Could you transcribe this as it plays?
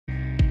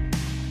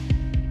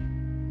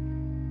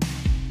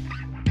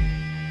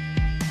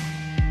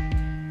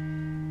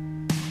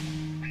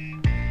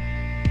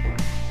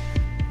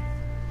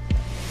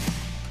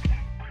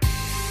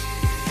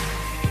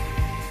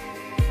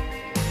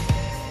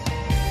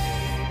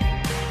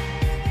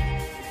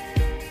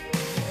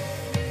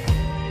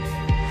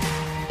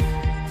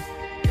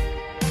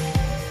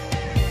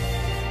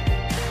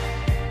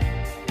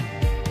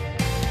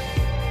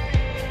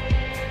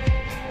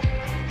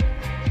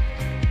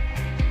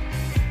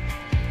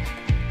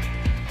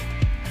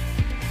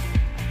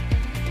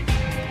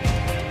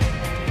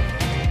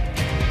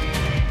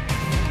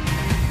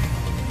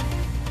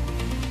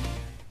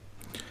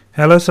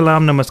Hello,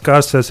 salam,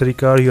 namaskar, sat sri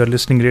akal. You are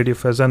listening Radio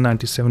Faizan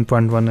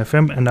 97.1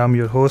 FM and I'm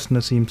your host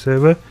Naseem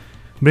Server,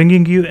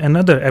 bringing you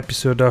another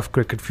episode of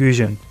Cricket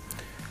Fusion.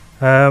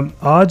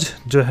 आज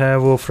जो है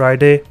वो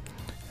Friday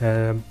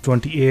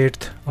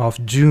 28th of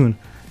June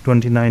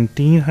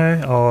 2019 है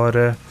और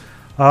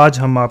आज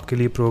हम आपके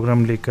लिए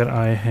प्रोग्राम लेकर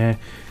आए हैं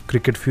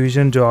क्रिकेट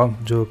फ्यूजन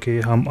जो कि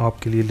हम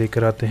आपके लिए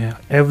लेकर आते हैं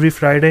एवरी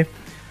फ्राइडे.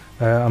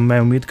 मैं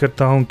उम्मीद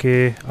करता हूं कि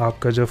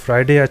आपका जो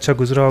फ्राइडे अच्छा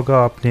गुजरा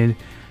होगा, आपने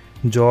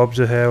जॉब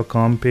जो है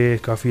काम पे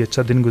काफ़ी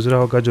अच्छा दिन गुजरा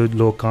होगा जो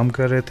लोग काम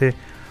कर रहे थे,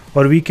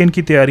 और वीकेंड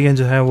की तैयारियां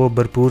जो हैं वो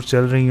भरपूर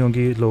चल रही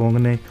होंगी. लोगों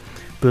ने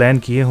प्लान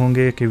किए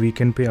होंगे कि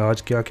वीकेंड पे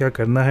आज क्या क्या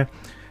करना है.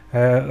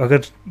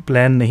 अगर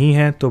प्लान नहीं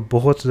है तो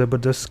बहुत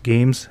ज़बरदस्त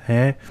गेम्स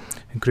हैं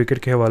क्रिकेट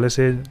के हवाले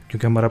से,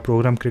 क्योंकि हमारा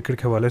प्रोग्राम क्रिकेट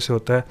के हवाले से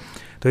होता है,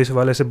 तो इस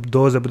हवाले से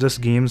दो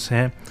ज़बरदस्त गेम्स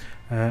हैं.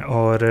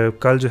 और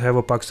कल जो है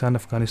वो पाकिस्तान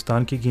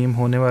अफ़गानिस्तान की गेम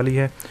होने वाली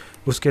है.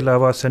 उसके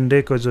अलावा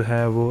संडे को जो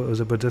है वो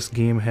ज़बरदस्त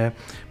गेम है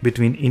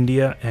बिटवीन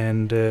इंडिया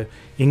एंड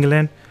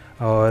इंग्लैंड.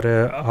 और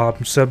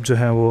आप सब जो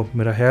हैं वो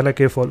मेरा ख्याल है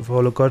कि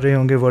फॉलो कर रहे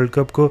होंगे वर्ल्ड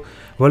कप को.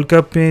 वर्ल्ड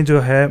कप में जो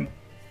है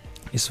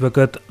इस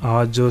वक्त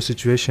आज जो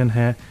सिचुएशन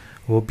है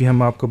वो भी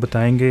हम आपको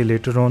बताएंगे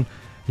लेटर ऑन,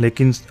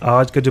 लेकिन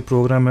आज का जो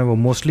प्रोग्राम है वो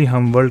मोस्टली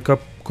हम वर्ल्ड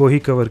कप को ही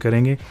कवर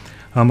करेंगे.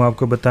 हम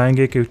आपको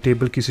बताएंगे कि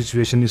टेबल की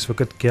सिचुएशन इस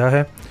वक्त क्या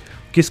है,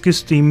 किस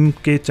किस टीम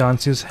के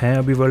चांसेस हैं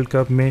अभी वर्ल्ड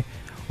कप में,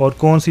 और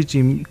कौन सी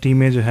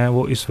टीमें जो हैं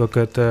वो इस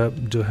वक्त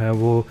जो है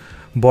वो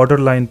बॉर्डर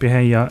लाइन पे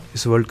हैं या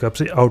इस वर्ल्ड कप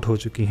से आउट हो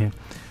चुकी हैं.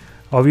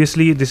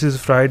 ऑब्वियसली दिस इज़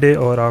फ्राइडे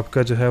और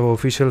आपका जो है वो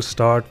ऑफिशियल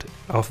स्टार्ट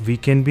ऑफ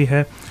वीकेंड भी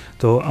है,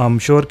 तो आई एम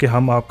श्योर कि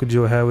हम आपको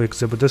जो है वो एक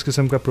ज़बरदस्त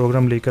किस्म का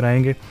प्रोग्राम लेकर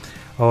आएंगे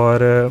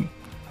और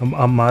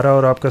हमारा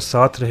और आपका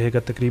साथ रहेगा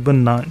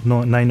तकरीबन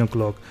 9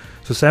 o'clock.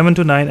 So 7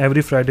 to 9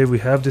 every Friday we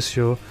have this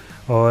show.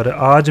 और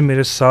आज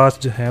मेरे साथ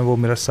जो हैं वो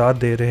मेरा साथ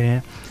दे रहे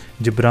हैं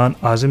जिब्रान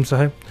आज़म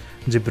साहब.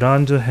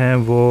 जिब्रान जो हैं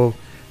वो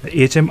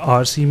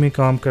HMRC में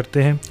काम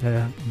करते हैं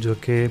जो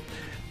कि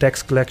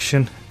टैक्स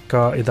कलेक्शन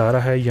का इदारा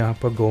है यहाँ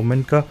पर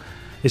गवर्नमेंट का.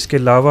 इसके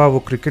अलावा वो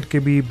क्रिकेट के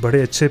भी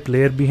बड़े अच्छे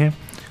प्लेयर भी हैं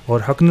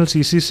और हकनल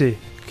सीसी से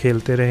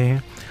खेलते रहे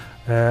हैं.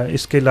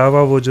 इसके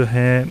अलावा वो जो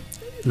हैं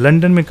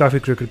लंदन में काफ़ी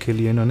क्रिकेट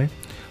खेली है इन्होंने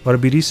और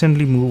अभी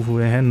रिसेंटली मूव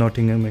हुए हैं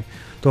नॉटिंघम में.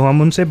 तो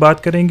हम उनसे बात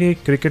करेंगे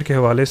क्रिकेट के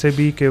हवाले से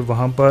भी कि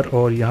वहाँ पर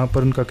और यहाँ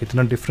पर उनका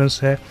कितना डिफरेंस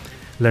है,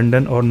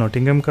 लंदन और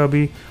नॉटिंघम का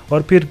भी,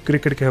 और फिर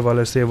क्रिकेट के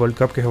हवाले से वर्ल्ड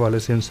कप के हवाले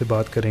से उनसे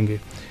बात करेंगे.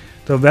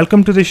 तो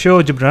welcome to the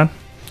show Jibran.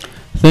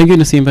 Thank you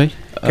Naseem भाई.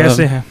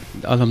 कैसे हैं?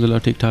 अल्हम्दुलिल्लाह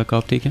ठीक ठाक.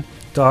 आप ठीक हैं?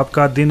 तो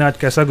आपका दिन आज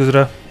कैसा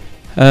गुजरा?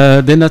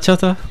 दिन अच्छा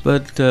था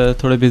बट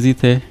थोड़े बिजी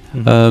थे.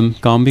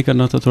 काम भी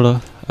करना था थोड़ा.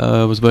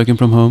 वाज वर्किंग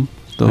फ्रॉम होम,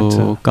 तो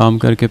अच्छा. काम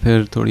करके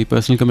फिर थोड़ी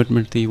पर्सनल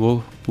कमिटमेंट थी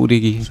वो पूरी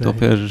की, तो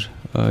फिर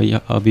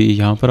अभी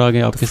यहाँ पर आ गए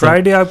आपके साथ.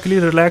 फ्राइडे आपके लिए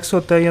रिलैक्स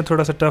होता है या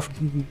थोड़ा सा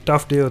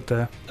टफ डे होता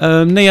है?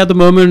 नहीं, at the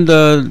moment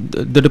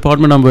the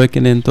department I am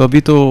working in, तो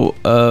अभी तो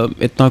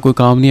इतना कोई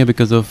काम नहीं है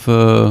because of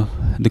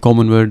the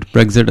common word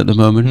Brexit at the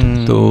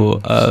moment.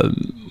 तो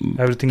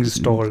एवरीथिंग इज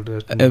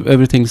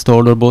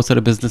स्टॉल्ड और बहुत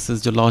सारे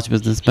बिजनेसेस जो लार्ज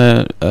बिजनेस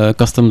में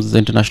कस्टम्स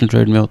इंटरनेशनल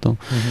ट्रेड में होता हूँ,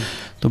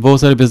 तो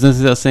बहुत सारे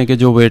बिजनेसेस ऐसे हैं कि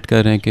जो वेट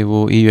कर रहे हैं कि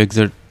वो EU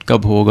एग्जिट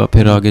कब होगा,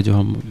 फिर आगे जो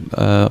हम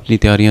अपनी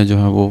तैयारियां जो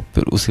हैं वो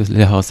फिर उसके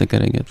लिहाज से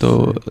करेंगे.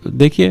 तो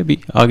देखिए अभी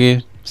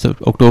आगे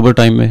अक्टूबर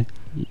टाइम में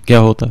क्या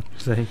होता है.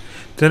 सही.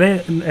 चले,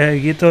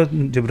 ये तो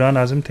जिब्रान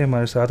आज़म थे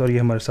हमारे साथ और ये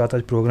हमारे साथ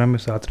आज प्रोग्राम में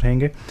साथ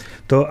रहेंगे.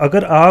 तो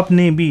अगर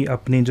आपने भी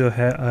अपनी जो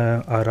है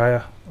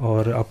आराया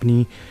और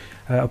अपनी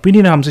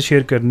ओपिनियन हमसे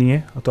शेयर करनी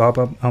है तो आप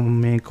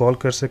हमें कॉल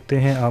कर सकते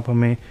हैं. आप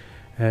हमें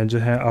जो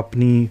है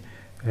अपनी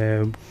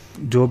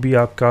जो भी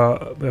आपका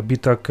अभी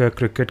तक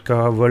क्रिकेट का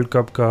वर्ल्ड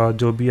कप का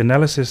जो भी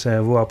एनालिसिस है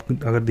वो आप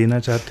अगर देना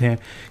चाहते हैं,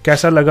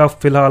 कैसा लगा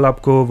फ़िलहाल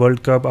आपको वर्ल्ड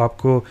कप,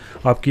 आपको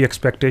आपकी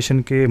एक्सपेक्टेशन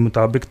के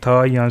मुताबिक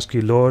था या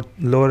उसकी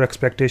लोअर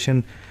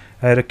एक्सपेक्टेशन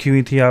रखी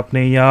हुई थी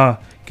आपने, या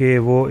कि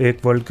वो एक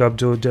वर्ल्ड कप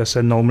जो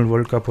जैसा नॉर्मल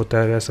वर्ल्ड कप होता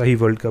है वैसा ही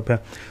वर्ल्ड कप है.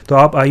 तो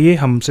आप आइए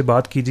हमसे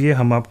बात कीजिए.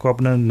 हम आपको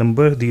अपना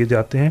नंबर दिए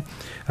जाते हैं.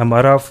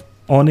 हमारा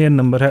ऑन एयर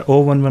नंबर है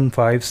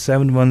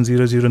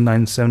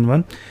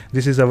 011571000971.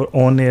 This is hour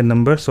on air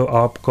number. सो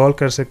आप कॉल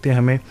कर सकते हैं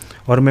हमें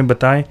और हमें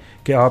बताएं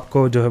कि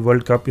आपको जो है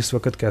वर्ल्ड कप इस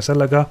वक्त कैसा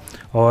लगा.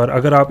 और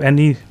अगर आप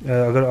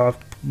अगर आप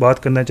बात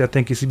करना चाहते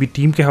हैं किसी भी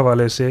टीम के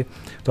हवाले से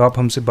तो आप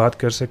हमसे बात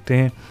कर सकते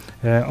हैं.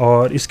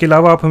 और इसके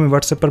अलावा आप हमें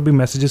व्हाट्सएप पर भी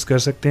मैसेजेस कर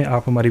सकते हैं.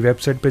 आप हमारी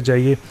वेबसाइट पर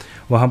जाइए,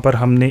 वहाँ पर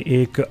हमने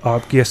एक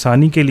आपकी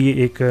आसानी के लिए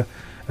एक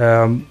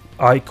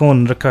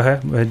आइकॉन रखा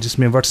है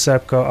जिसमें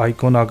व्हाट्सएप का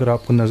आइकॉन अगर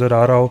आपको नज़र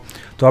आ रहा हो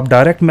तो आप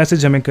डायरेक्ट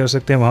मैसेज हमें कर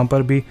सकते हैं वहाँ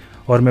पर भी,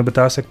 और मैं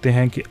बता सकते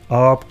हैं कि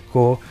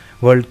आपको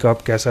वर्ल्ड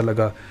कप कैसा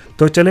लगा.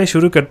 तो चले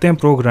शुरू करते हैं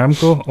प्रोग्राम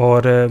को.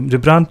 और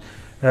जिब्रान,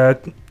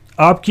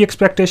 आपकी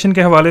एक्सपेक्टेशन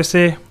के हवाले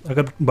से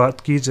अगर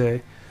बात की जाए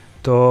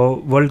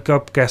तो वर्ल्ड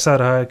कप कैसा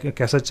रहा है,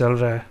 कैसा चल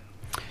रहा है?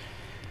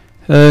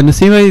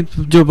 नसीम भाई,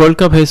 जो वर्ल्ड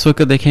कप है इस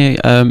वक्त देखें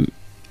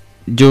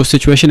جو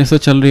سچویشن اس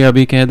وقت چل رہی ہے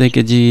ابھی کہہ دیں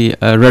کہ جی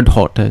ریڈ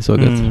ہاٹ ہے اس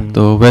وقت,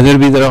 تو ویدر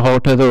بھی ذرا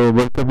ہاٹ ہے تو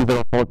ورلڈ کپ بھی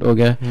ذرا ہاٹ ہو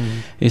گیا.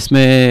 اس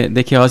میں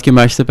دیکھیے آج کے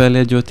میچ سے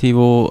پہلے جو تھی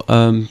وہ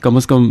کم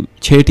از کم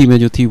 6 ٹیمیں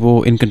جو تھی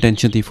وہ ان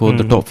کنٹینشن تھی فور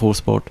دا ٹاپ 4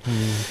 اسپاٹ.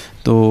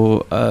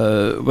 تو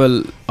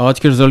ویل آج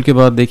کے رزلٹ کے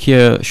بعد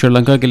دیکھیے شری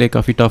لنکا کے لیے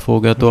کافی ٹف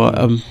ہو گیا. تو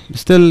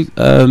اسٹل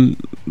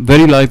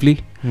ویری لائولی.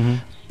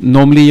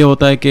 نارملی یہ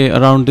ہوتا ہے کہ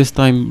اراؤنڈ دس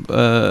ٹائم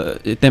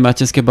اتنے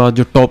میچز کے بعد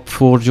جو ٹاپ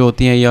 4 جو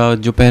ہوتی ہیں یا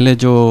جو پہلے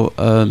جو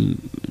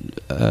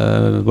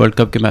ورلڈ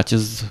کپ کے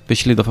میچز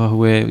پچھلی دفعہ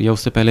ہوئے یا اس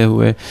سے پہلے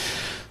ہوئے,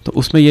 تو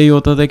اس میں یہی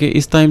ہوتا تھا کہ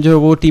اس ٹائم جو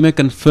وہ ٹیمیں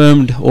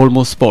کنفرمڈ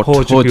آلموسٹ اسپاٹ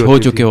ہو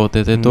چکے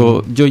ہوتے تھے.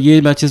 تو جو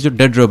یہ میچز جو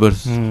ڈیڈ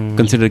ربرز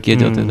کنسیڈر کیے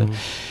جاتے تھے,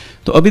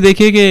 تو ابھی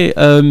دیکھیے کہ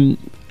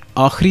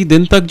آخری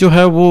دن تک جو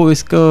ہے وہ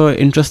اس کا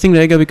انٹرسٹنگ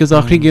رہے گا, بیکاز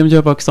آخری گیم جو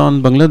ہے پاکستان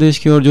بنگلہ دیش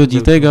کی, اور جو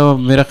جیتے گا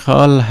میرا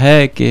خیال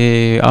ہے کہ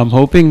آئی ایم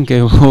ہوپنگ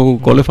کہ وہ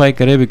کوالیفائی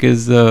کرے,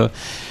 بیکاز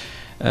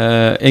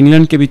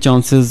انگلینڈ کے بھی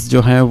چانسز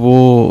جو ہیں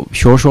وہ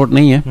شارٹ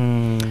نہیں ہیں.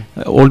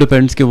 آل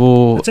ڈیپینڈس کہ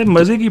وہ اچھا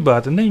مزے کی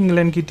بات ہے نا,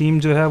 انگلینڈ کی ٹیم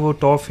جو ہے وہ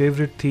ٹاپ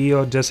فیوریٹ تھی,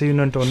 اور جیسے ہی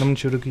انہوں نے ٹورنامنٹ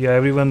شروع کیا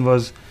ایوری ون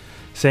واز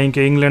سیئنگ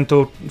کہ انگلینڈ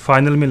تو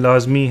فائنل میں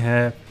لازمی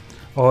ہے.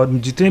 اور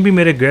جتنے بھی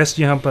میرے گیسٹ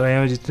یہاں پر آئے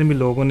ہیں, جتنے بھی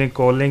لوگوں نے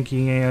کالیں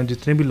کی ہیں, یا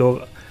جتنے بھی لوگ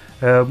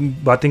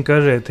باتیں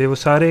کر رہے تھے, وہ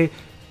سارے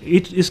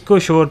اس کو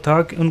شور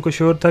تھا کہ ان کو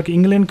شور تھا کہ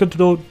انگلینڈ کا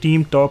تو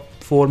ٹیم ٹاپ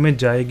 4 میں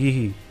جائے گی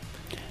ہی,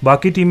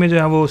 باقی ٹیمیں جو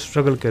ہیں وہ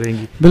اسٹرگل کریں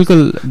گی.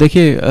 بالکل.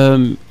 دیکھیے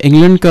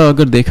انگلینڈ کا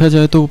اگر دیکھا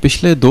جائے تو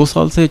پچھلے 2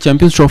 سال سے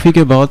چیمپئنز ٹرافی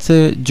کے بعد سے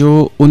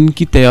جو ان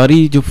کی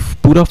تیاری جو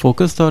پورا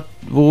فوکس تھا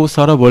وہ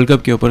سارا ورلڈ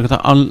کپ کے اوپر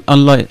تھا,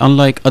 in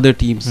like other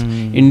teams.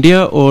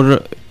 India اور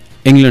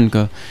انگلینڈ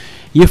کا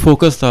یہ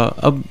فوکس تھا.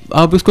 اب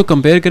آپ اس کو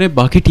کمپیئر کریں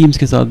باقی ٹیمز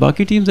کے ساتھ,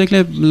 باقی ٹیمز دیکھ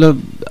لیں, مطلب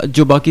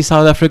جو باقی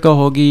ساؤتھ افریقہ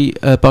ہوگی,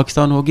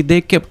 پاکستان ہوگی,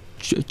 دیکھ کے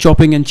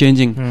چاپنگ اینڈ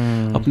چینجنگ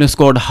اپنے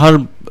اسکواڈ ہر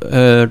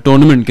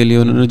ٹورنامنٹ کے لیے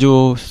انہوں نے جو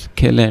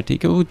کھیلے ہیں,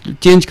 ٹھیک ہے, وہ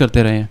چینج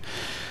کرتے رہے ہیں.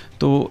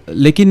 تو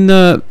لیکن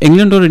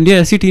انگلینڈ اور انڈیا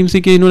ایسی ٹیم سی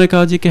کہ انہوں نے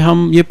کہا جی کہ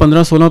ہم یہ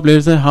 15-16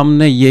 پلیئرز ہیں, ہم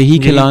نے یہی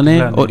کھلانے,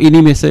 اور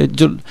انہی میں سے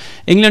جو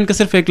انگلینڈ کا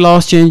صرف ایک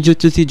لاسٹ چینج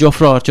جو تھی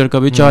جوفرا آرچر کا,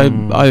 وچ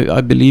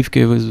آئی بلیو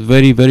کہ was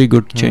very very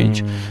good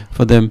change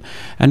for them,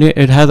 and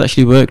it has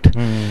actually worked.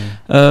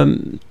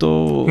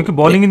 تو کیونکہ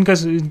بالنگ ان کی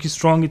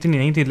اسٹرانگ اتنی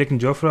نہیں تھی, لیکن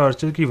جوفرا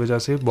آرچر کی وجہ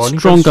سے بالنگ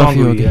اسٹرانگ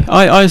کافی ہو گئی.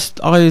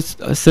 آئی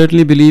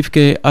سرٹنلی بلیو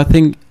کہ آئی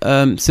تھنک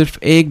صرف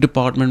ایک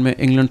ڈپارٹمنٹ میں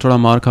انگلینڈ تھوڑا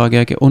مار کھا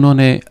گیا کہ انہوں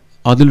نے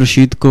عادل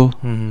رشید کو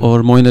اور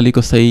معین علی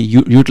کو صحیح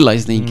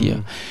یوٹیلائز نہیں کیا.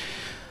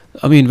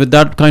 I mean with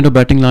that kind of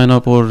batting line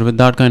up اور with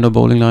that kind of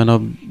bowling line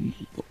up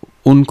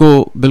ان کو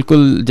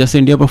بالکل جیسے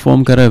انڈیا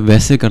پرفارم کر رہا ہے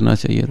ویسے کرنا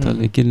چاہیے تھا.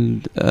 لیکن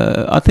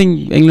آئی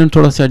تھنک انگلینڈ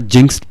تھوڑا سا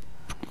جنکس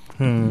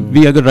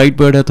بھی, اگر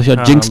رائٹ ورڈ ہے تو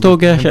شاید جنکس ہو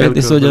گیا شاید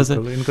اس وجہ سے.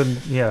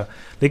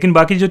 لیکن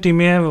باقی جو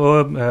ٹیمیں ہیں وہ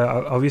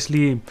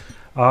obviously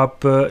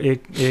آپ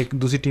ایک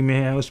دوسری ٹیمیں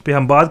ہیں اس پہ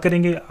ہم بات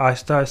کریں گے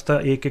آہستہ آہستہ,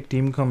 ایک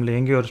ٹیم کو ہم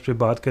لیں گے اور اس پہ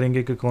بات کریں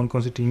گے کہ کون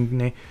کون سی ٹیم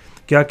نے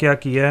کیا کیا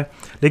کیا ہے.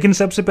 لیکن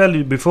سب سے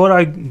پہلے before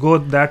I go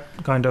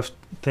that kind of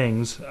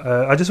things,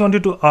 I just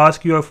wanted to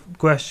ask you a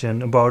question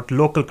about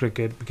local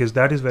cricket, because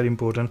that is very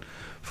important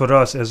for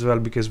us as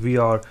well, because we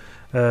are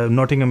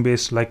Nottingham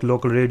based like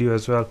local radio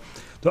as well.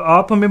 تو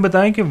آپ ہمیں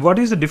بتائیں کہ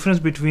what is the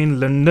difference between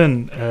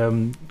London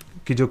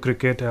کی جو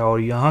cricket ہے اور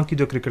یہاں کی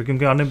جو کرکٹ,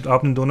 کیونکہ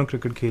آپ نے دونوں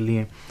کرکٹ کھیلی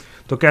ہیں,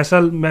 تو کیسا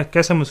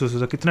محسوس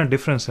ہوتا ہے, کتنا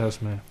ڈفرینس ہے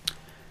اس میں؟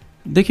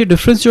 دیکھیے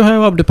ڈفرینس جو ہے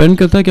وہ آپ ڈپینڈ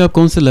کرتا ہے کہ آپ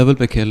کون سے لیول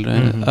پہ کھیل رہے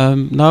ہیں.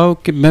 ناؤ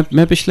کہ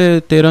میں پچھلے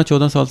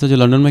 13-14 سال سے جو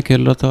لنڈن میں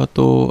کھیل رہا تھا,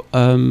 تو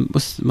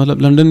اس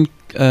مطلب لنڈن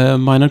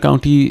مائنر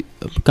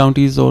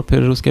کاؤنٹیز اور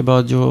پھر اس کے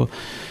بعد جو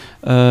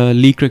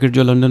لیگ کرکٹ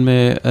جو لنڈن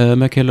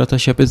میں کھیل رہا تھا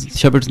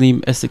شیپرڈز نیم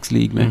ایسکس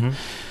لیگ میں,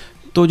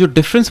 تو جو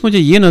ڈفرینس مجھے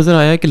یہ نظر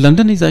آیا کہ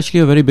London is actually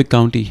a very big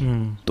county.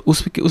 تو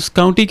اس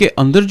کاؤنٹی کے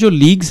اندر جو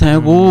لیگز ہیں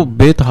وہ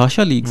بے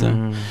تحاشا لیگز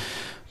ہیں.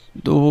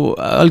 تو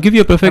I'll give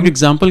you a perfect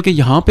example کہ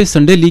یہاں پہ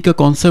سنڈے لیگ کا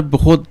کانسیپٹ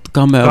بہت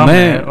کم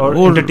ہے, اور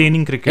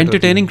انٹرٹیننگ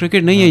کرکٹ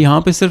نہیں ہے یہاں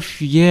پہ. صرف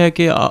یہ ہے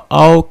کہ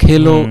آؤ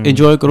کھیلو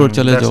انجوائے کرو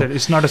چلے جاؤ.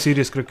 It's not a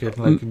serious cricket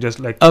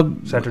just like اب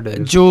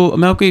جو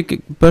میں آپ کو ایک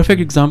پرفیکٹ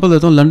ایگزامپل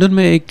دیتا ہوں, لنڈن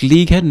میں ایک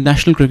لیگ ہے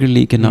نیشنل کرکٹ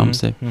لیگ کے نام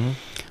سے.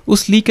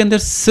 اس لیگ کے اندر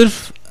صرف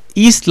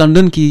ایسٹ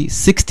لنڈن کی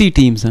 60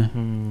 ٹیمز ہیں,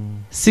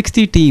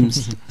 60 ٹیمز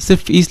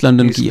صرف ایسٹ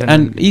لنڈن کی.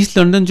 اینڈ ایسٹ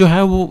لنڈن جو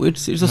ہے وہ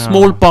it's a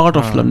small part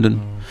of London.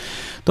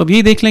 تو اب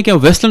یہ دیکھ لیں کہ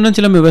ویسٹ لنڈن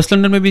چلا, میں ویسٹ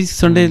لنڈن میں بھی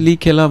سنڈے لیگ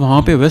کھیلا,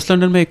 وہاں پہ ویسٹ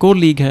لنڈن میں ایک اور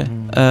لیگ ہے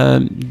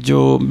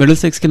جو مڈل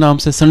سیکس کے نام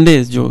سے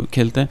سنڈیز جو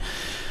کھیلتے ہیں,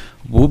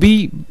 وہ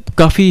بھی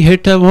کافی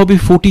ہٹ ہے, وہ بھی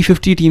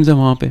 40-50 ٹیمز ہیں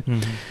وہاں پہ.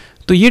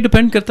 تو یہ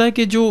ڈپینڈ کرتا ہے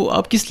کہ جو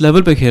آپ کس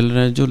لیول پہ کھیل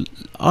رہے ہیں. جو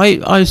آئی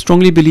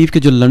اسٹرانگلی بلیو کہ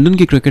جو لنڈن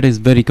کی کرکٹ از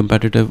ویری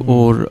کمپیٹیٹیو,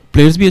 اور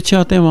پلیئرز بھی اچھے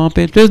آتے ہیں وہاں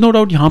پہ. پلیئرز نو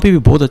ڈاؤٹ یہاں پہ بھی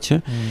بہت اچھے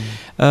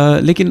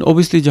ہیں, لیکن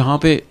اوبیسلی جہاں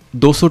پہ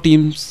 200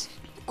 ٹیمز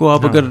کو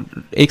آپ اگر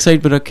ایک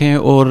سائڈ پہ رکھیں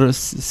اور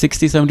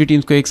 60-70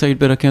 ٹیمز کو ایک سائڈ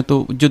پہ رکھیں,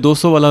 تو جو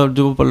 200 والا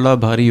جو پلڑا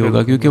بھاری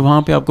ہوگا, کیونکہ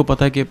وہاں پہ آپ کو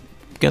پتہ ہے کہ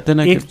کہتے ہیں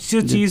نا. ایک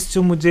چیز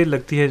جو مجھے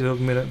لگتی ہے جو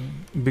میرا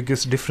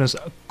بگیسٹ ڈفرینس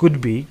could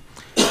be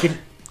کہ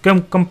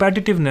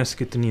کمپیٹیٹیونیس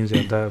کتنی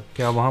زیادہ ہے.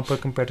 کیا وہاں پر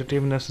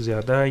کمپیٹیٹیونیس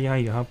زیادہ ہے یا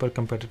یہاں پر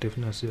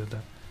کمپیٹیٹیونیس زیادہ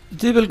ہے؟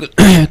 جی بالکل.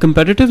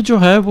 کمپیٹیٹیو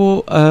جو ہے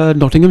وہ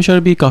ناٹنگھم شائر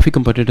بھی کافی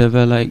کمپیٹیٹیو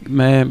ہے. لائک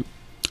میں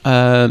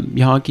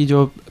یہاں کی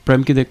جو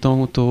پریم کی دیکھتا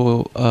ہوں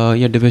تو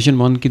یا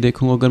ڈویژن 1 کی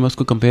دیکھوں اگر میں اس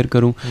کو کمپیئر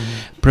کروں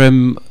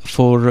پریم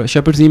فور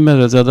شیپرڈ ٹیم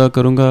میں زیادہ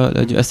کروں گا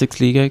جو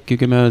ایسیکس لیگ ہے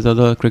کیونکہ میں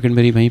زیادہ کرکٹ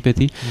میری وہیں پہ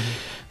تھی.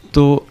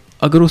 تو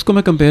اگر اس کو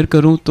میں کمپیئر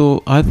کروں تو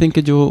آئی تھنک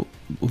کہ جو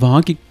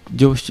وہاں کی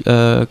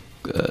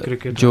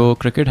جو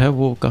کرکٹ ہے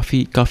وہ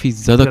کافی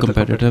زیادہ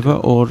کمپیٹیٹیو ہے.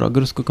 اور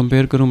اگر اس کو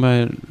کمپیئر کروں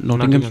میں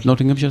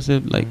ناٹنگھم شائر سے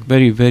like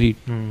very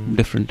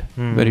different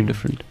very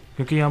different.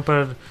 کیونکہ یہاں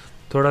پر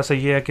تھوڑا سا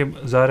یہ ہے کہ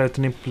ظاہر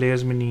اتنے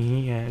پلیئرز میں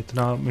نہیں ہے,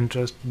 اتنا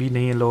انٹرسٹ بھی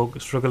نہیں ہے, لوگ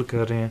اسٹرگل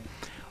کر رہے ہیں.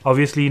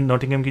 آبویسلی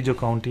ناٹنگھم کی جو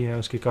کاؤنٹی ہے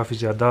اس کی کافی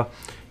زیادہ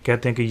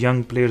کہتے ہیں کہ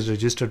ینگ پلیئرز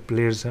رجسٹرڈ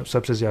پلیئرز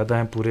سب سے زیادہ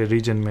ہیں پورے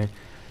ریجن میں,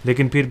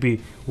 لیکن پھر بھی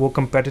وہ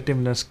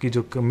کمپیٹیٹیونیس کی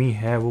جو کمی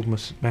ہے وہ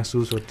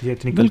محسوس ہوتی ہے.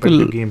 اتنی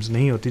کمپیٹیٹیو گیمز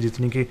نہیں ہوتی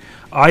جتنی کہ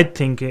آئی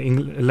تھنک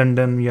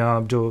لنڈن یا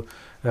جو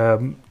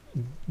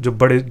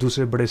بڑے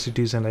دوسرے بڑے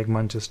سٹیز ہیں لائک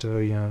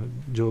مانچسٹر یا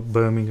جو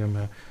برمنگھم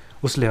ہے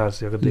اس لحاظ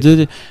سے اگر جی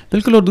جی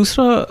بالکل. اور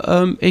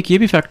دوسرا ایک یہ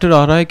بھی فیکٹر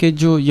آ رہا ہے کہ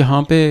جو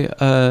یہاں پہ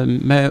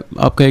میں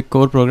آپ کا ایک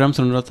اور پروگرام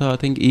سن رہا تھا آئی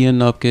تھنک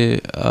این آپ کے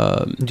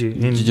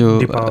جو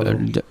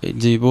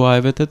جی وہ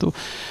آئے ہوئے تھے تو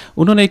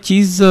انہوں نے ایک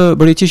چیز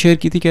بڑی اچھی شیئر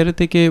کی تھی. کہہ رہے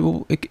تھے کہ وہ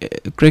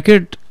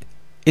cricket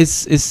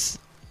is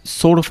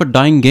sort of a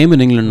dying game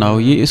in England now.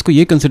 یہ اس کو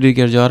یہ کنسیڈر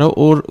کیا جا رہا ہے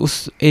اور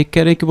اس ایک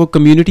کہہ رہے ہیں کہ وہ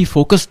کمیونٹی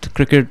فوکسڈ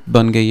کرکٹ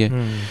بن گئی ہے.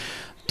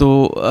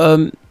 تو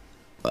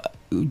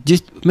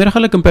میرا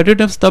خیال ہے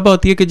کمپیٹیٹیونس تب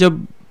آتی ہے کہ جب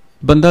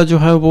بندہ جو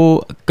ہے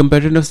وہ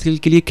کمپیٹیٹیونس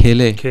کے لیے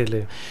کھیلے.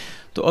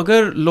 تو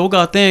اگر لوگ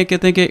آتے ہیں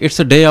کہتے ہیں کہ it's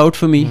a day out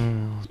for me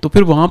تو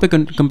پھر وہاں پہ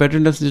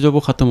کمپیٹیٹیونس جو وہ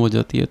ختم ہو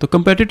جاتی ہے. تو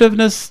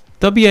کمپیٹیٹیونس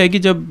تبھی آئے گی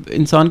جب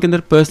انسان کے اندر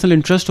پرسنل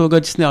انٹرسٹ ہوگا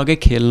جس نے آگے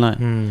کھیلنا ہے.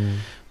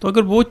 تو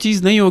اگر وہ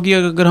چیز نہیں ہوگی,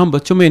 اگر ہم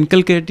بچوں میں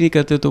انکلکیٹ نہیں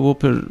کرتے تو وہ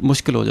پھر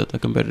مشکل ہو جاتا ہے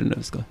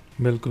کمپیٹیٹیونس کا.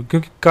 بالکل,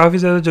 کیونکہ کافی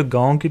زیادہ جو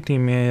گاؤں کی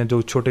ٹیمیں ہیں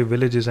جو چھوٹے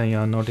ولیجز ہیں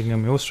یہاں ناٹنگھم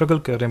میں وہ اسٹرگل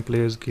کر رہے ہیں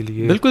پلیئرز کے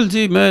لیے. بالکل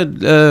جی, میں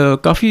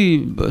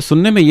کافی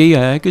سننے میں یہی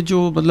آیا ہے کہ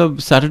جو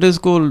مطلب سیٹرڈیز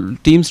کو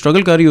ٹیم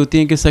اسٹرگل کر رہی ہوتی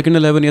ہیں کہ سیکنڈ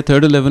 11 یا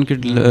تھرڈ 11 کے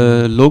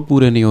لوگ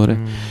پورے نہیں ہو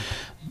رہے.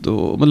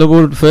 تو مطلب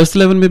وہ فرسٹ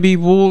 11 میں بھی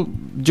وہ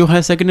جو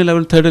ہے سیکنڈ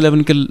 11 تھرڈ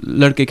 11 کے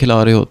لڑکے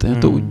کھلا رہے ہوتے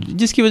ہیں. تو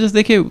جس کی وجہ سے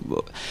دیکھیں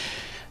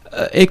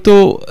ایک تو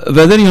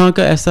ویدر یہاں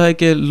کا ایسا ہے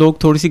کہ لوگ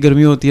تھوڑی سی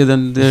گرمی ہوتی ہے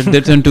دین دے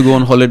tend to go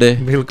on holiday.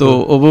 تو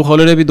وہ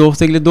ہالیڈے بھی 2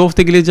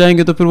 ہفتے کے لیے جائیں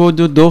گے تو پھر وہ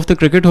جو 2 ہفتے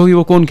کرکٹ ہوگی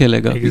وہ کون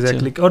کھیلے گا.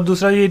 ایگزیکٹلی. اور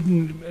دوسرا یہ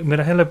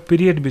میرا خیال ہے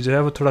پیریڈ بھی جو ہے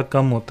وہ تھوڑا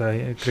کم ہوتا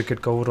ہے کرکٹ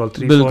کا اوور آل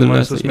 3-4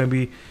 منتھس. اس میں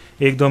بھی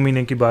 1-2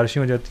 مہینے کی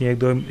بارشیں ہو جاتی ہیں,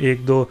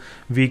 1-2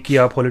 ویک کی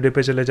آپ ہالیڈے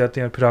پہ چلے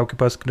جاتے ہیں اور پھر آپ کے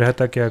پاس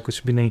رہتا کیا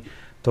کچھ بھی نہیں.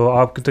 تو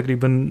آپ کے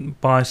تقریباً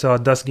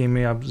 5-7-10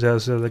 گیمیں آپ زیادہ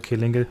سے زیادہ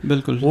کھیلیں گے.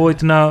 بالکل وہ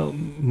اتنا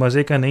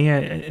مزے کا نہیں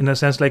ہے ان a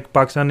sense like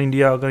Pakistan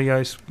India اگر یا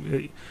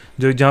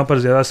جو جہاں پر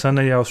زیادہ سن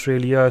ہے یا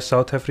آسٹریلیا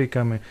ساؤتھ افریقہ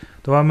میں.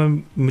 تو وہاں میں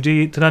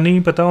مجھے اتنا نہیں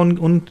پتا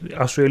ان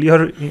آسٹریلیا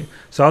اور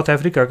ساؤتھ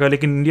افریقہ کا,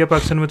 لیکن انڈیا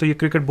پاکستان میں تو یہ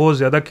کرکٹ بہت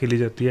زیادہ کھیلی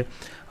جاتی ہے.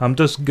 ہم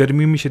تو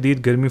گرمی میں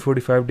شدید گرمی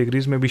 45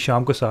 ڈگریز میں بھی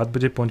شام کو 7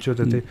 بجے پہنچے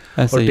ہوتے تھے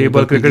اور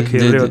ٹیبل کرکٹ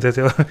کھیل رہے ہوتے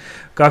تھے.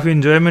 کافی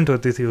انجوائمنٹ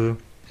ہوتی تھی وہ.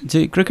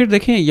 جی کرکٹ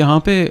دیکھیں یہاں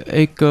پہ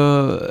ایک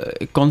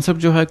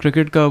کانسیپٹ جو ہے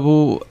کرکٹ کا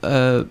وہ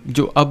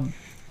جو اب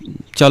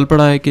چل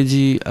پڑا ہے کہ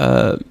جی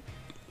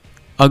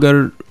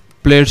اگر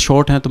پلیئر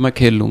شارٹ ہیں تو میں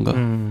کھیل لوں گا.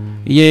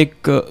 یہ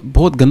ایک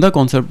بہت گندا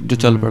کانسیپٹ جو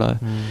چل پڑا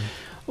ہے.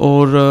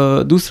 اور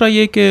دوسرا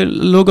یہ کہ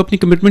لوگ اپنی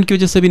کمٹمنٹ کی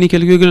وجہ سے بھی نہیں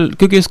کھیل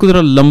کیونکہ اس کو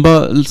ذرا لمبا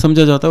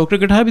سمجھا جاتا ہے. اور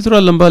کرکٹ ہے بھی تھوڑا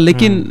لمبا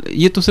لیکن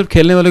یہ تو صرف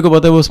کھیلنے والے کو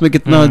پتا ہے وہ اس میں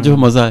کتنا جو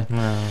مزہ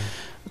ہے.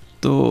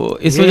 تو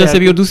اس وجہ سے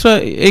بھی. اور دوسرا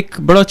ایک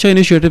بڑا اچھا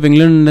انیشیٹو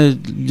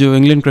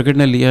انگلینڈ کرکٹ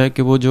نے لیا ہے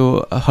کہ وہ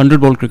جو 100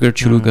 بال کرکٹ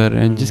شروع کر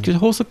رہے ہیں جس کے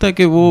ہو سکتا ہے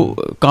کہ وہ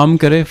کام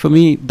کرے. For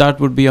me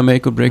that would be a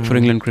make or break for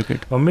England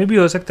cricket. اور میں بھی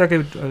ہو سکتا ہے کہ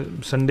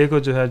سنڈے کو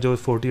جو ہے جو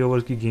 40 اوور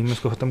کی گیم ہے اس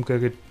کو ختم کر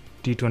کے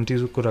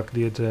T20 کو رکھ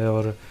دیا جائے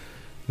اور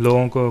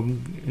لوگوں کو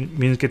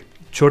مینس کہ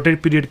چھوٹے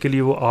پیریڈ کے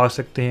لیے وہ آ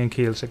سکتے ہیں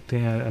کھیل سکتے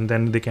ہیں and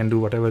then they can do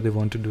whatever they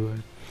want to do.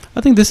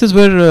 I think this is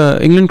where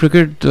England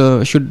cricket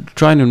should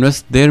try and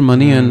invest their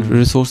money and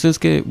resources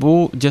کہ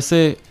وہ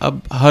جیسے اب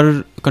ہر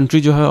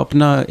کنٹری جو ہے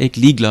اپنا ایک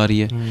لیگ لا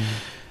رہی ہے.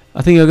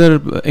 I think اگر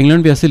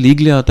انگلینڈ بھی ایسے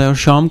لیگ لے آتا ہے اور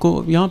شام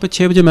کو یہاں پہ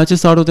 6 بجے میچز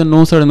اسٹارٹ ہوتے ہیں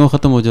 9 ساڑھے 9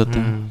 ختم ہو جاتے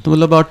ہیں. تو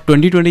مطلب آپ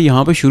 2020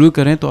 یہاں پہ شروع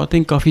کریں تو I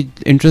think کافی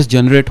انٹرسٹ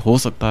جنریٹ ہو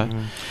سکتا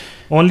ہے.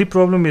 اونلی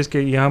پرابلم اس کہ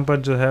یہاں پر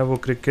جو ہے وہ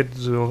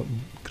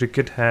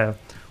کرکٹ ہے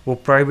وہ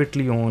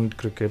پرائیویٹلی اونڈ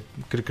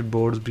کرکٹ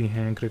بورڈز بھی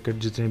ہیں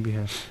کرکٹ جتنے بھی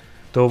ہیں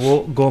تو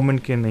وہ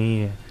گورنمنٹ کے نہیں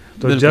ہیں.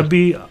 تو جب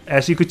بھی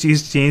ایسی کوئی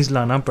چیز چینج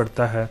لانا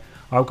پڑتا ہے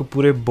آپ کو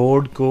پورے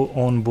بورڈ کو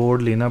آن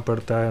بورڈ لینا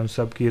پڑتا ہے, ان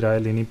سب کی رائے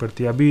لینی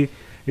پڑتی ہے. ابھی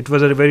it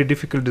was a very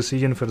difficult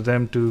decision for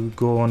them to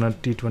go on a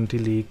T20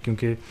 league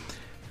کیونکہ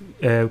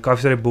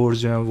کافی سارے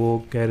بورڈز جو ہیں وہ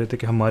کہہ رہے تھے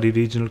کہ ہماری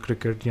ریجنل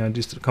کرکٹ یا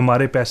جس طرح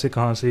ہمارے پیسے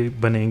کہاں سے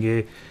بنیں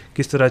گے,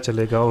 کس طرح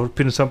چلے گا, اور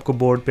پھر سب کو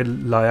بورڈ پہ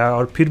لایا,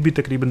 اور پھر بھی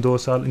تقریباً 2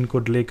 سال ان کو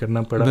ڈیلے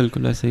کرنا پڑا.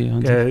 بالکل ایسے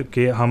ہی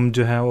کہ ہم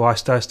جو ہیں وہ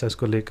آہستہ آہستہ اس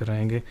کو لے کر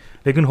آئیں گے,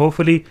 لیکن hope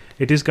fully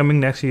it is coming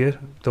next year,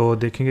 تو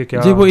دیکھیں گے کیا.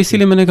 جی وہ اسی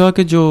لیے میں نے کہا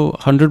کہ جو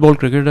 100 بال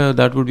کرکٹ ہے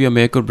that would be a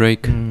make or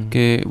break,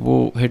 کہ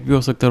وہ ہٹ بھی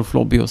ہو سکتا ہے اور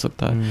فلوپ بھی ہو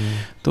سکتا ہے.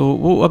 تو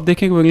وہ اب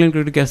دیکھیں کہ انگلینڈ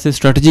کرکٹ کیسے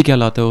اسٹریٹجی کیا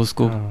لاتا ہے اس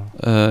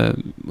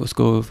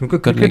کو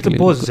کرکٹ تو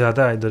بہت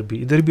زیادہ ہے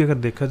ادھر بھی اگر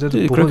دیکھا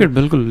جائے تو کرکٹ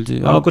بالکل. جی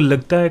آپ کو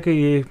لگتا ہے کہ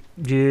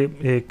یہ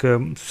ایک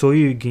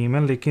سوئی ہوئی گیم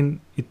ہے, لیکن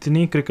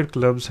اتنی کرکٹ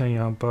کلبز ہیں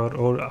یہاں پر,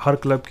 اور ہر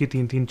کلب کی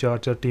 3-3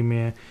 4-4 ٹیمیں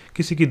ہیں,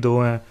 کسی کی 2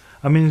 ہیں.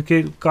 آئی مین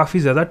کہ کافی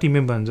زیادہ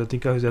ٹیمیں بن جاتی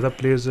ہیں, کافی زیادہ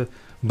پلیئرز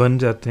بن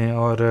جاتے ہیں,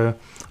 اور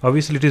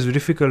obviously it is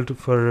difficult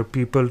for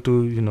people to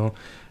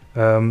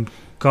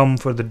come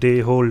for the day,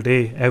 whole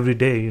day, every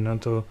day,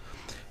 تو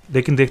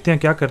لیکن دیکھتے ہیں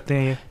کیا کرتے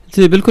ہیں یہ.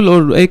 جی بالکل.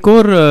 اور ایک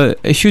اور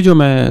ایشو جو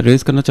میں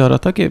ریز کرنا چاہ رہا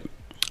تھا کہ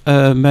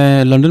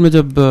میں لنڈن میں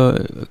جب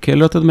کھیل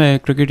رہا تھا تو میں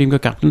کرکٹ ٹیم کا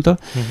کیپٹن تھا,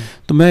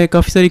 تو میں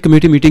کافی ساری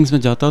کمیٹی میٹنگز میں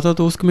جاتا تھا.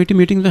 تو اس کمیٹی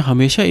میٹنگ میں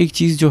ہمیشہ ایک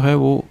چیز جو ہے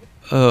وہ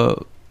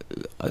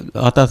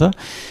آتا تھا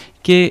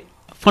کہ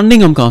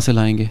فنڈنگ ہم کہاں سے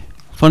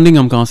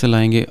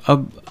لائیں گے.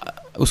 اب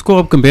اس کو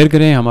اب کمپیئر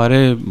کریں ہمارے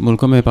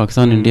ملکوں میں,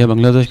 پاکستان, انڈیا,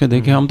 بنگلہ دیش میں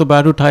دیکھیں, ہم تو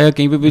بیٹ اٹھایا,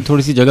 کہیں پہ بھی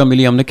تھوڑی سی جگہ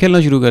ملی ہم نے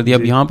کھیلنا شروع کر دیا.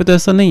 اب یہاں پہ تو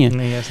ایسا نہیں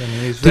ہے,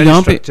 تو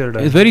یہاں پہ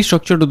ویری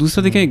اسٹرکچرڈ. اور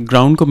دوسرا دیکھیں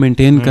گراؤنڈ کو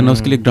مینٹین کرنا,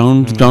 اس کے لیے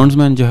گراؤنڈز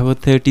مین جو ہے وہ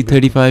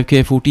 30-35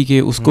 کے 40 کے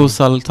اس کو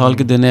سال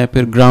کے دینے ہیں,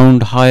 پھر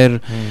گراؤنڈ ہائر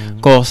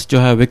کاسٹ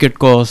جو ہے, وکٹ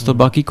کاسٹ اور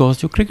باقی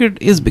کاسٹ. جو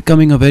cricket is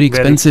becoming a very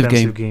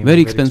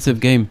expensive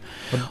game.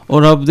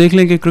 اور آپ دیکھ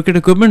لیں کہ کرکٹ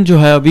اکوپمنٹ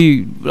جو ہے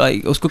ابھی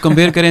اس کو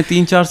کمپیئر کریں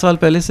 3-4 سال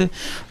پہلے سے,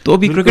 تو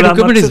ابھی cricket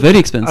equipment is very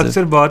expensive.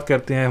 بات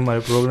کرتے ہیں ہمارے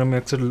پروگرام میں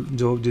اکثر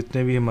جو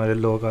جتنے بھی ہمارے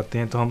لوگ آتے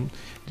ہیں, تو ہم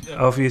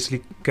آبویسلی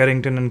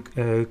کیرنگٹن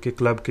کے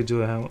کلب کے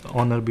جو ہیں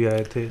آنر بھی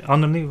آئے تھے,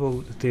 آنر نہیں وہ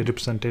تھے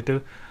ریپرزنٹیٹیو,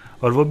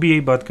 اور وہ بھی یہی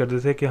بات کرتے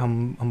تھے کہ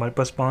ہمارے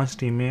پاس 5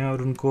 ٹیمیں ہیں, اور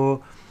ان کو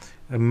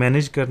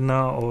مینیج کرنا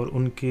اور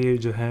ان کے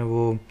جو ہیں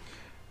وہ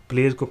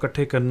پلیئرز کو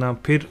اکٹھے کرنا,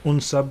 پھر ان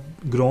سب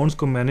گراؤنڈس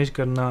کو مینیج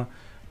کرنا,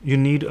 you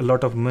need a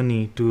lot of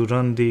money to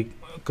run the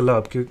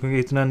club, کیونکہ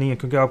اتنا نہیں ہے,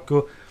 کیونکہ آپ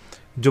کو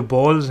جو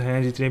بالز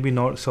ہیں جتنے بھی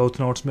ساؤتھ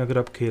نارتھس میں اگر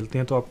آپ کھیلتے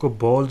ہیں تو آپ کو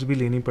بالز بھی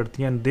لینی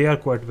پڑتی ہیں, دے آر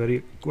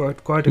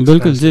کوائٹ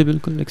بالکل. جی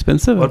بالکل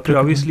ایکسپینسو. اور پھر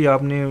اوبیسلی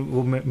آپ نے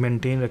وہ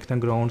مینٹین رکھنا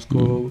ہے گراؤنڈس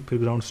کو, پھر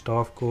گراؤنڈ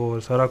اسٹاف کو, اور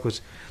سارا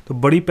کچھ, تو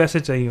بڑی پیسے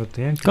چاہیے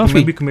ہوتے ہیں.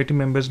 میں بھی کمیٹی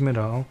ممبرز میں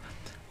رہا ہوں,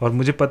 اور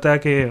مجھے پتہ ہے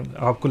کہ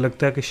آپ کو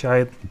لگتا ہے کہ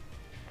شاید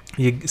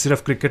یہ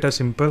صرف کرکٹ ہے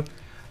سمپل,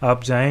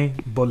 آپ جائیں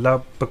بولا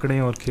پکڑیں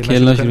اور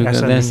کھیلنا شروع کر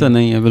دیں, ایسا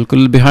نہیں ہے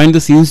بالکل. بیہائنڈ دا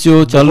سینس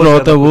جو چل رہا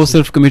ہوتا ہے وہ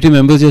صرف کمیٹی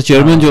ممبرز یا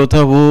چیئرمین جو ہوتا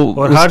ہے وہ,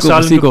 اور ہر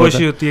سال کی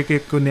کوشش ہوتی ہے کہ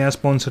کوئی نیا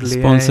اسپانسر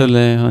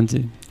لیں, ہاں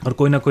جی, اور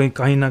کوئی نہ کوئی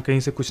کہیں نہ کہیں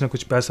سے کچھ نہ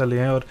کچھ پیسہ لے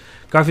آئیں, اور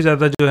کافی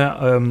زیادہ جو ہے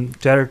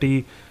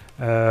چیریٹی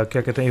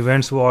کیا کہتے ہیں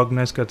ایونٹس وہ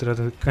آرگنائز کرتے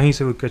رہتے ہیں, کہیں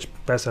سے وہ کچھ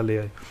پیسہ لے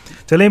آئے.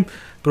 چلیں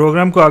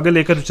پروگرام کو آگے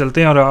لے کر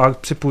چلتے ہیں, اور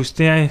آپ سے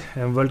پوچھتے ہیں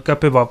ورلڈ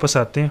کپ پہ واپس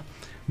آتے ہیں.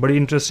 بڑی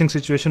انٹرسٹنگ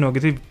سچویشن ہو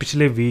گئی تھی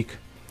پچھلے ویک,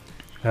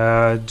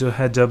 جو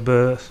ہے جب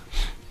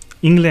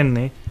انگلینڈ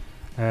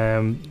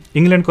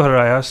کو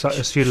ہرایا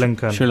سری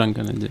لنکا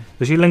نے. جی,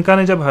 تو سری لنکا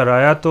نے جب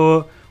ہرایا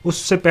تو اس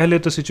سے پہلے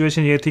تو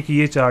سچویشن یہ تھی کہ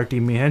یہ 4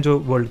 ٹیمیں ہیں جو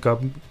ورلڈ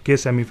کپ کے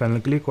سیمی فائنل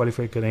کے لیے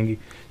کوالیفائی کریں گی,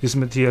 جس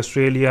میں تھی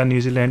Australia,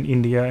 New Zealand,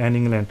 India and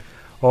England.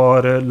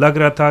 اور لگ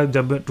رہا تھا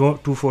جب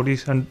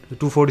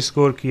 240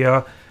 اسکور کیا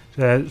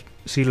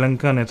سری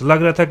لنکا نے, تو لگ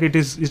رہا تھا کہ it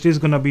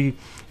is gonna be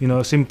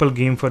simple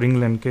game for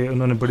England, کہ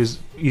انہوں نے بڑی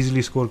ایزیلی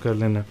اسکور کر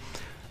لینا,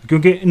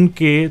 کیونکہ ان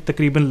کے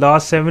تقریباً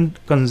لاسٹ 7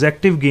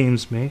 کنزیکٹیو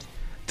گیمز میں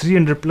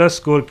 300 پلس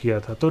اسکور کیا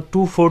تھا. تو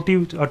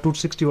 240 اور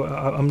 260,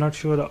 I am not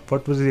sure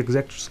what was the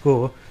exact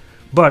score,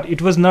 but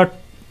it was not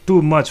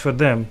too much for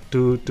them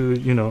to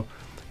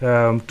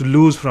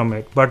lose from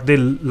it, but they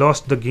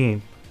lost the game,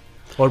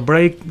 اور بڑا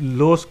ایک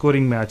لو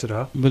scoring match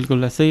رہا.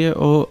 بالکل ایسا ہی ہے.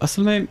 اور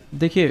اصل میں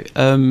دیکھیے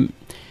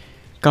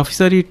کافی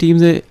ساری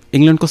ٹیمز نے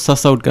انگلینڈ کو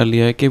سس آؤٹ کر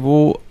لیا ہے کہ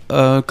وہ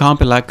کہاں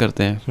پہ لیک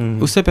کرتے ہیں.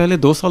 اس سے پہلے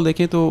 2 سال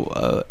دیکھیں تو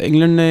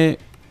انگلینڈ نے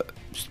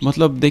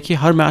مطلب دیکھیے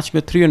ہر میچ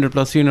میں 300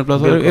 پلس,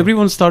 اور ایوری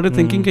ون اسٹارٹڈ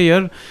تھنکنگ کہ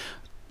یار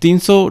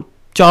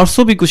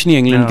 300-400 بھی کچھ نہیں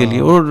انگلینڈ کے لیے.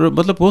 اور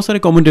مطلب بہت سارے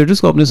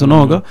کامنٹیٹرز کو آپ نے سنا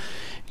ہوگا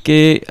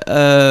کہ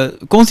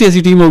کون سی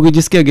ایسی ٹیم ہوگی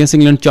جس کے اگینسٹ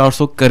انگلینڈ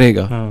 400 کرے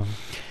گا.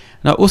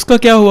 نا اس کا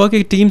کیا ہوا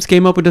کہ teams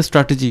came up with a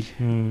strategy,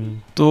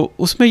 تو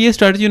اس میں یہ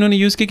اسٹریٹجی انہوں نے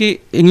یوز کی کہ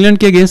انگلینڈ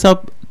کے اگینسٹ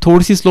آپ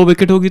تھوڑی سی سلو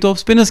وکٹ ہوگی تو آپ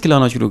اسپنرز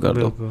کھلانا شروع کر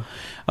دو.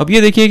 اب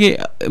یہ دیکھیے کہ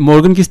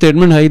مورگن کی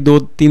اسٹیٹمنٹ آئی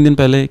 2-3 دن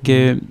پہلے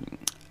کہ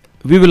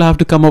we will have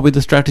to come up with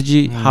a strategy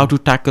how to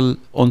tackle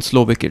on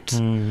slow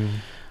wickets.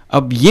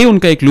 اب یہ ان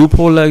کا ایک لوپ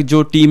ہول ہے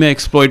جو ٹیمیں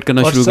ایکسپلوئٹ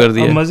کرنا شروع کر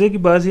دیا. مزے کی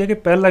بات یہ ہے کہ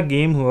پہلا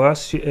گیم ہوا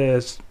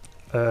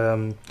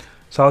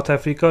ساؤتھ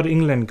افریقہ اور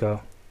انگلینڈ کا,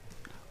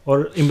 اور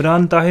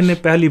عمران طاہر نے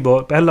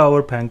پہلا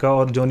اوور پھینکا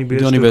اور جونی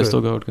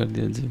بیسٹو کو آؤٹ کر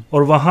دیا. جی,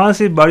 اور وہاں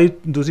سے بڑی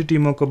دوسری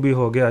ٹیموں کو بھی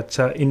ہو گیا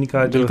اچھا ان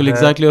کا جو بالکل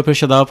ایگزیکٹلی. اور پھر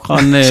شاداب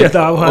خان نے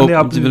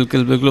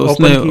بالکل اس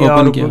نے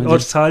اوپن کیا, اور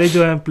سارے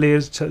جو ہیں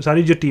پلیئرز,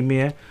 ساری جو ٹیمیں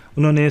ہیں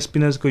انہوں نے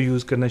اسپنرز کو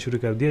یوز کرنا شروع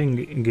کر دیا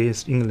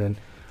اگینسٹ انگلینڈ.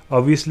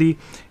 اوبویسلی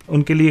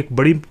ان کے لیے ایک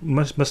بڑی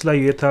مسئلہ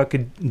یہ تھا کہ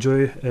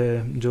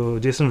جو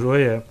جیسن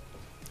روئے ہے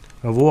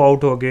وہ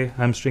آؤٹ ہو گئے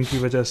ہیمسٹرنگ کی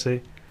وجہ سے.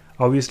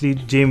 Obviously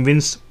James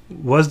Vince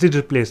was the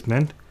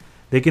replacement,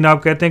 لیکن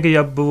آپ کہتے ہیں کہ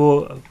اب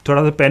وہ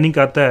تھوڑا سا پینک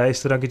آتا ہے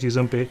اس طرح کی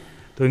چیزوں پہ,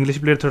 تو انگلش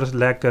پلیئر تھوڑا سا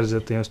لیک کر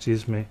جاتے ہیں اس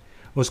چیز میں,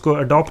 اس کو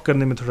اڈاپٹ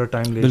کرنے میں تھوڑا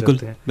ٹائم لے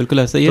جاتے ہیں. بالکل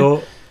ایسا ہی ہے.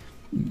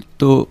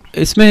 تو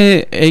اس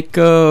میں ایک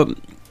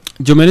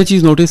جو میں نے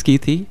چیز نوٹس کی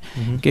تھی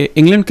کہ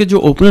انگلینڈ کے جو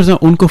اوپنرز ہیں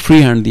ان کو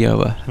فری ہینڈ دیا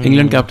ہوا ہے.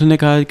 انگلینڈ کیپٹن نے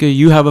کہا کہ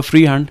you have a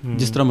free hand,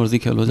 جس طرح مرضی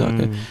کھیلو جا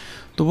کے.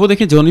 تو وہ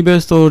دیکھیں جونی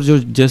بیسٹ اور جو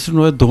جیسن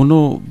روئے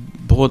دونوں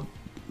بہت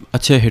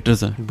اچھے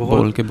ہٹرز ہیں,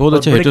 بول کے بہت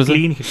اچھے ہٹرز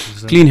ہیں,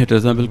 کلین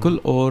ہٹرز ہیں بالکل.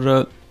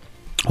 اور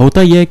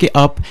ہوتا یہ ہے کہ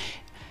آپ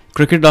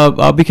کرکٹ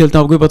آپ بھی کھیلتے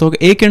ہیں, آپ کو بھی پتا ہوگا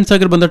ایک اینڈ سے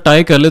اگر بندہ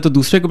ٹائی کر لے تو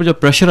دوسرے کے اوپر جب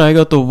پریشر آئے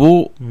گا تو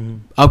وہ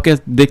آپ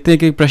دیکھتے ہیں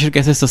کہ پریشر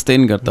کیسے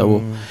سسٹین کرتا ہے. وہ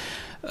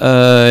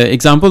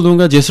ایگزامپل دوں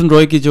گا جیسن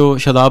روئے کی جو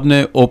شاداب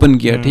نے اوپن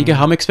کیا, ٹھیک ہے,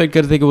 ہم ایکسپیکٹ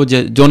کرتے کہ وہ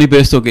جونی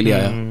بیسٹو کے لیے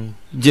آیا,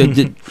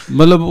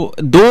 مطلب وہ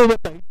 2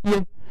 اوور,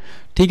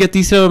 ٹھیک ہے,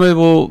 تیسرے اوور میں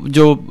وہ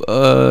جو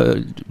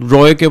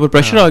روئے کے اوپر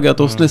پریشر آ گیا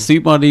تو اس نے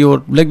سویپ ماری اور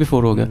لیگ بھی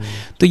 4 ہو گیا.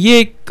 تو یہ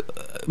ایک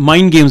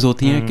مائنڈ گیمز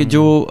ہوتی ہیں کہ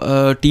جو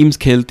ٹیمز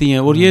کھیلتی ہیں,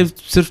 اور یہ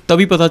صرف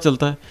تبھی پتہ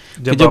چلتا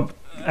ہے جب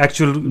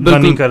ایکچوئل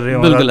رننگ کر رہے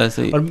ہیں. بالکل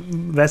ایسے ہی. اور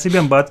ویسے بھی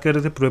ہم بات کر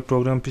رہے تھے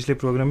پچھلے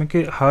پروگرام میں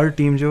کہ ہر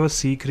ٹیم جو ہے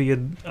سیکھ رہی ہے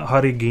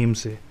ہر ایک گیم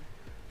سے,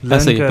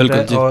 لرن کر رہا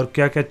ہے, اور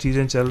کیا کیا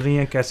چیزیں چل رہی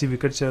ہیں, کیسی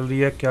وکٹ چل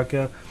رہی ہے, کیا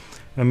کیا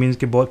مینس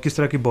کہ کس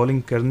طرح کی بالنگ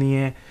کرنی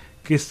ہے,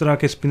 کس طرح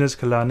کے اسپنرز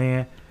کھلانے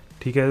ہیں,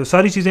 ٹھیک ہے,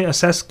 ساری چیزیں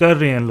اسیس کر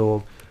رہے ہیں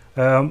لوگ.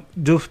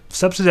 جو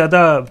سب سے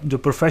زیادہ جو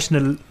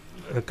پروفیشنل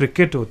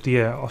کرکٹ ہوتی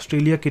ہے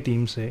آسٹریلیا کی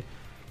ٹیم سے,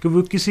 کہ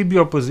وہ کسی بھی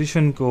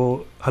اپوزیشن کو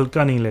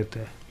ہلکا نہیں لیتے.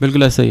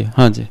 بالکل ایسا ہی ہے,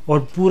 ہاں جی. اور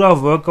پورا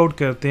ورک آؤٹ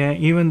کرتے ہیں,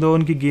 ایون دو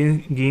ان کی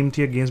گیم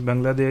تھی اگینسٹ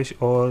بنگلہ دیش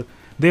اور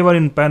دے ور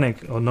ان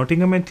پینک, اور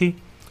نوٹنگھم میں تھی,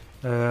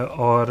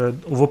 اور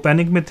وہ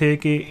پینک میں تھے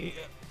کہ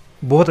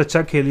بہت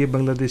اچھا کھیلی ہے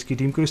بنگلہ دیش کی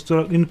ٹیم کو, اس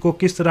طرح ان کو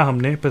کس طرح ہم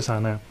نے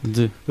پھنسانا ہے.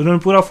 جی. تو انہوں نے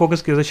پورا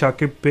فوکس کیا تھا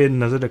شاکب پہ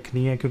نظر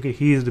رکھنی ہے کیونکہ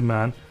ہی از دا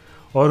مین,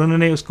 اور انہوں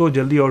نے اس کو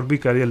جلدی آؤٹ بھی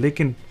کر دیا.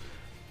 لیکن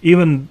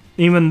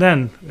even then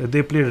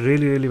they played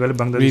really well.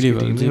 بنگلہ دیش کی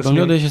ٹیم,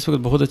 بنگلہ دیش اس وقت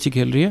بہت اچھی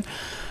کھیل رہی ہے,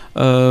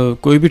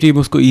 کوئی بھی ٹیم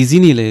اس کو ایزی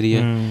نہیں لے رہی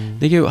ہے.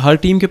 دیکھیے ہر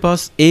ٹیم کے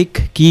پاس ایک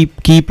کی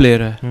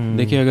پلیئر ہے.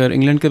 دیکھیے اگر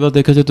انگلینڈ کے بعد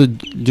دیکھا جائے تو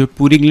جو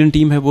پوری انگلینڈ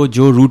ٹیم ہے وہ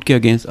جو روٹ کے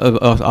اگینسٹ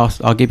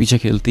آگے پیچھے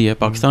کھیلتی ہے.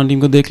 پاکستان ٹیم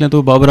کو دیکھ لیں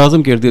تو بابر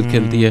اعظم کے ارد گرد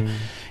کھیلتی ہے.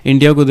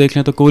 انڈیا کو دیکھ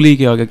لیں تو کوہلی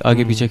کے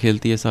آگے پیچھے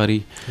کھیلتی ہے ساری.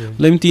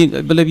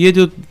 مطلب یہ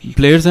جو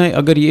پلیئرز ہیں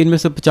اگر یہ ان میں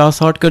سے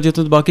 50-60 کر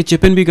جاتے تو باقی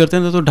چپ ان بھی کرتے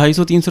ہیں تو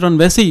 250-300 رن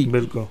ویسے ہی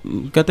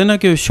کہتے ہیں نا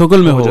کہ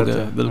شگل میں ہو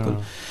گیا. بالکل.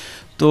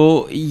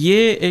 تو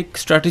یہ ایک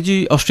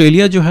اسٹریٹجی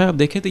آسٹریلیا جو ہے, اب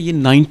دیکھیں تو یہ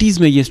 90s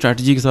میں یہ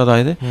اسٹریٹجی کے ساتھ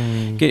آئے تھے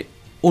کہ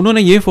انہوں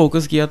نے یہ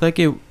فوکس کیا تھا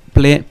کہ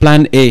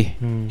plan a,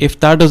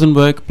 if that doesn't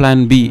work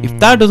plan be,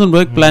 if that doesn't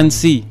work plan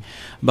سی.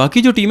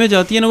 باقی جو ٹیمیں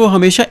جاتی ہیں نا وہ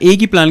ہمیشہ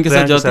ایک ہی پلان کے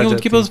ساتھ جاتی ہیں.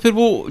 اس کے پاس پھر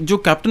وہ جو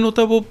کیپٹن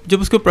ہوتا ہے وہ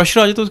جب اس کو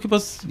پریشر آ جاتا ہے اس کے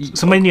پاس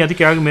سمجھ نہیں آتی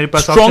کہ میرے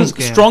پاس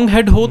اسٹرانگ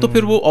ہیڈ ہو تو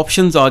پھر وہ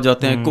آپشنز آ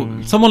جاتے ہیں.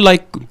 سم ون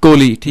لائک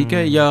کوہلی, ٹھیک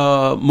ہے, یا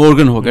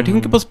مورگن ہو گیا, ٹھیک ہے,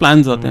 ان کے پاس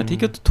پلانز آتے ہیں.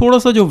 ٹھیک ہے, تو تھوڑا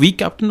سا جو ویک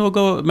کیپٹن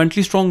ہوگا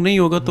مینٹلی اسٹرانگ نہیں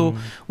ہوگا تو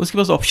اس کے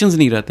پاس آپشنز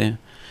نہیں رہتے ہیں.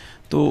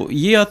 تو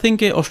یہ آئی تھنک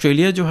کہ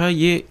آسٹریلیا جو ہے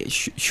یہ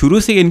شروع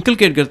سے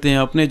انکلکیٹ کرتے ہیں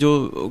اپنے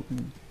جو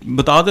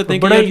بتا دیتے ہیں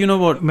کہ یو نو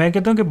واٹ, میں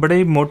کہتا ہوں کہ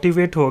بڑے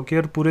موٹیویٹ ہو کے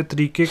اور پورے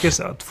طریقے کے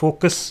ساتھ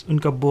فوکس ان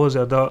کا بہت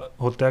زیادہ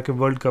ہوتا ہے کہ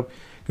ورلڈ کپ,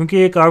 کیونکہ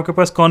ایک آپ کے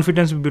پاس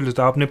کانفیڈینس بھی بلڈ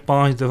ہوتا ہے. آپ نے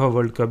 5 دفعہ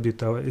ورلڈ کپ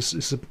جیتا ہوا,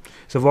 اس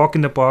walk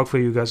in the park for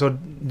you guys. اور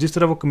جس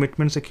طرح وہ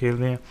کمٹمنٹ سے کھیل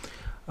رہے ہیں,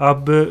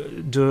 اب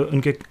جو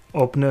ان کے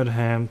اوپنر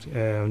ہیں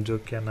جو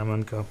کیا نام ہے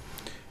ان کا,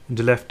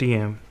 جو لیفٹی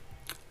ہیں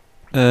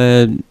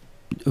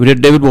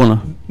ڈیوڈ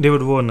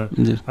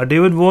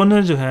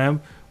وارنر جو ہیں,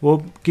 وہ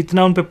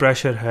کتنا ان پہ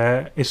پریشر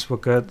ہے اس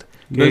وقت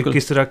کہ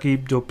کس طرح کی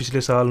جو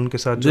پچھلے سال ان کے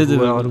ساتھ جو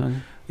ہوا, اور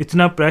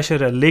اتنا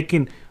پریشر ہے,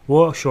 لیکن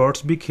وہ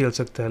شارٹس بھی کھیل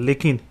سکتا ہے.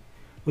 لیکن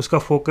اس کا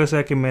فوکس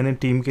ہے کہ میں نے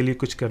ٹیم کے لیے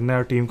کچھ کرنا ہے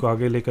اور ٹیم کو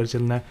آگے لے کر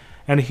چلنا ہے.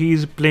 اینڈ ہی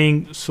از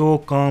پلینگ سو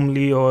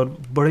کاملی, اور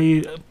بڑے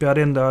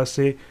پیارے انداز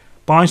سے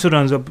 500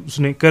 رنز اب اس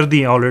نے کر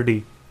دیے آلریڈی,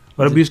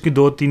 اور ابھی اس کی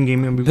 2-3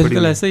 گیمیں بھی پڑی.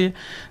 بالکل ایسا ہی ہے.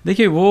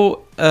 دیکھیے وہ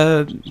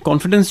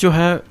کانفیڈنس جو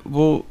ہے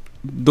وہ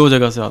 2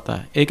 جگہ سے آتا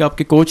ہے, ایک آپ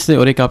کے کوچ سے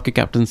اور ایک آپ کے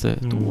کیپٹن سے.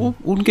 تو وہ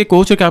ان کے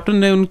کوچ اور کیپٹن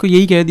نے ان کو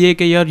یہی کہہ دیا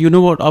کہ یار یو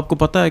نو واٹ, آپ کو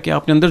پتہ ہے کہ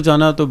آپ نے اندر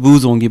جانا تو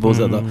بوز ہوں گی بہت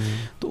زیادہ,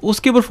 تو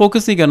اس کے اوپر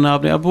فوکس نہیں کرنا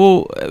آپ نے. اب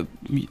وہ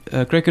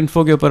کریک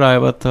انفو کے اوپر آیا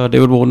ہوا تھا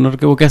ڈیوڈ وارنر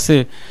کہ وہ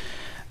کیسے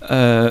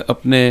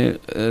اپنے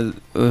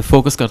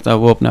فوکس کرتا ہے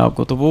وہ اپنے آپ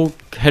کو, تو وہ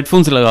ہیڈ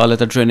فونس لگا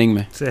لیتا ہے ٹریننگ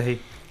میں. صحیح.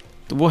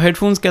 تو وہ ہیڈ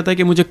فونس کہتا ہے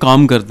کہ مجھے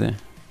کام کر دیں.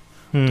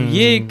 تو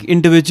یہ ایک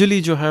انڈیویجولی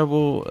جو ہے وہ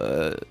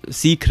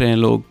سیکھ رہے ہیں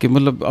لوگ کہ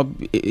مطلب اب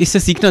اس سے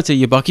سیکھنا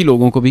چاہیے باقی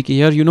لوگوں کو بھی کہ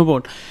یار یو نو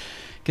واٹ,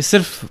 کہ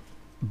صرف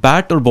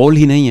بیٹ اور بال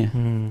ہی نہیں ہے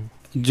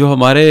جو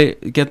ہمارے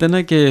کہتے ہیں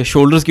نا کہ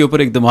شولڈرز کے اوپر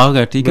ایک دماغ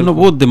ہے, ٹھیک ہے نا,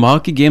 وہ دماغ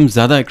کی گیم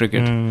زیادہ ہے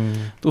کرکٹ,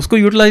 تو اس کو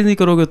یوٹیلائز نہیں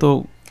کرو گے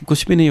تو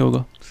کچھ بھی نہیں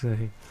ہوگا.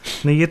 صحیح.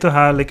 نہیں یہ تو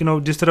ہے, لیکن وہ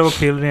جس طرح وہ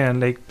کھیل رہے ہیں,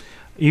 like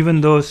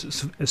even though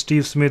Steve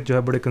Smith جو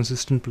ہے بڑے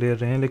کنسسٹنٹ پلیئر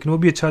رہے ہیں, لیکن وہ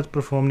بھی اچھا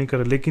پرفارم نہیں کر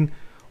رہے, لیکن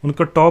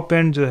उनका टॉप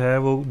एंड जो है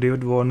वो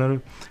डेविड वार्नर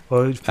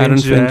और फिंच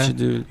जो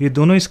है ये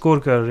दोनों ही स्कोर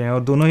कर रहे हैं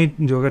और दोनों ही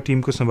जो है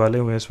टीम को संभाले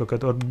हुए हैं इस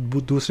वक्त। और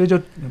दूसरे जो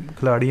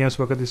खिलाड़ी हैं इस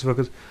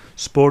वक्त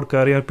सपोर्ट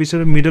कर रहे हैं और पीछे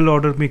मिडिल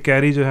ऑर्डर में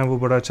कैरी जो है वो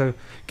बड़ा अच्छा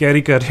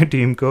कैरी कर रहे हैं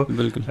टीम को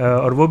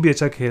और वो भी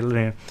अच्छा खेल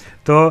रहे हैं।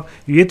 तो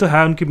ये तो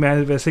है उनकी, मैं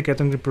वैसे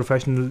कहता हूँ कि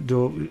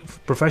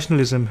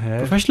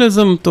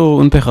प्रोफेशनलिज्म तो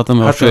उन पे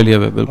ख़त्म है ऑस्ट्रेलिया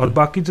में, बिल्कुल। और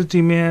बाकी जो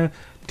टीमें हैं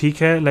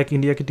ठीक है, लाइक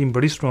इंडिया की टीम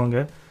बड़ी स्ट्रॉन्ग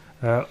है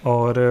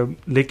और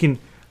लेकिन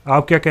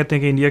आप क्या कहते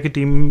हैं कि इंडिया की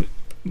टीम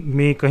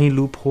में कहीं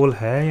लूप होल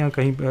है या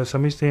कहीं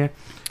समझते हैं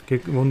कि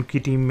उनकी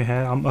टीम में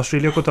है? हम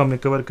ऑस्ट्रेलिया को तो हमने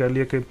कवर कर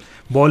लिया कि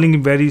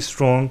बॉलिंग वेरी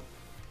स्ट्रॉन्ग,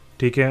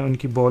 ठीक है,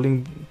 उनकी बॉलिंग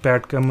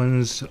पैट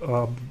कमिंस,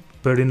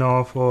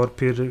 बर्डिनॉफ और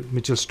फिर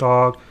मिचेल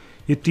स्टार्क,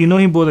 ये तीनों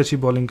ही बहुत अच्छी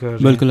बॉलिंग कर रहे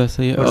हैं। बिल्कुल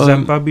ऐसा ही है। और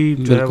ज़ैम्पा भी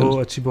जो है वो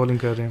अच्छी बॉलिंग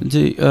कर रहे हैं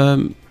जी।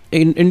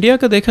 इंडिया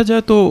का देखा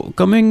जाए तो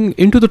कमिंग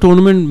इनटू द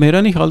टूर्नामेंट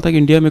मेरा नहीं ख्याल था कि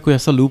इंडिया में कोई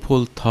ऐसा लूप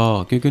होल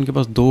था, क्योंकि उनके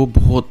पास 2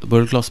 बहुत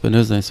वर्ल्ड क्लास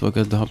स्पिनर्स हैं इस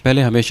वक्त।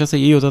 पहले हमेशा से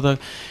यही होता था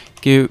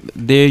कि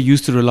they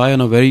used to rely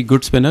on a very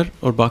good spinner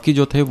और बाकी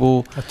जो थे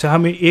वो। अच्छा,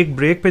 हमें एक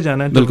ब्रेक पे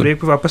जाना है, तो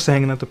ब्रेक पे वापस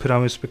आएंगे ना तो फिर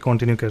हम इस पे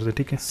कंटिन्यू करते हैं,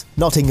 ठीक है?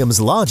 Nottingham's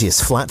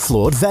largest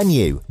flat-floored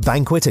venue,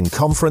 banquet and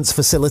conference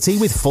facility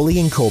with fully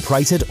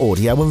incorporated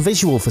audio and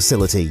visual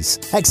facilities,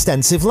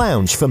 extensive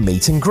lounge for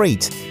meet and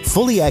greet,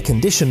 fully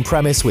air-conditioned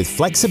premise with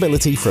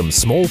flexibility from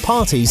small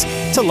parties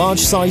to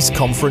large-sized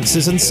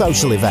conferences and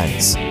social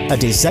events, a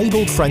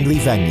disabled-friendly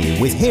venue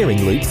with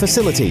hearing loop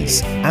facilities,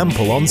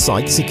 ample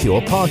on-site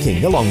secure parking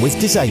along with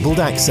disabled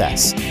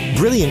access,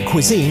 brilliant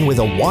cuisine with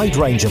a wide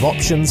range of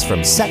options from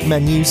set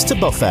menus to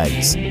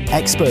buffets,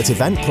 expert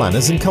event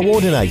planners and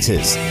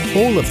coordinators,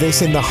 all of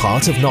this in the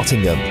heart of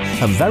Nottingham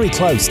and very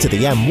close to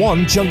the M1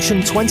 junction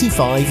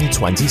 25 and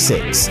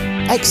 26.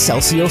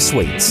 Excelsior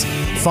Suites,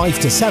 5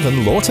 to 7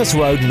 Lotus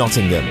Road,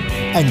 Nottingham,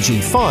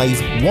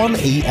 NG5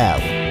 1EL.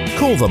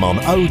 Call them on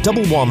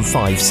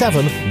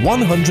 01157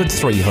 100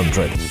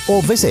 300 or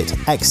visit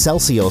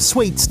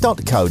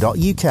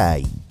excelsiorsuites.co.uk.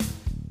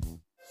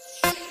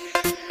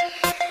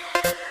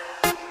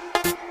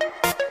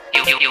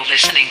 You're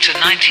listening to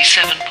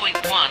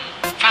 97.1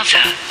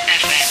 Fazza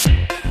FM.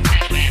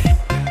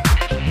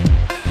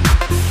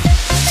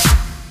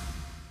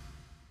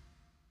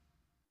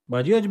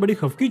 बाजी आज बड़ी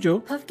खफकी चो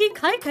खफकी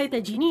खाई खाई ते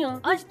जीनिया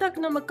आज तक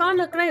न मकान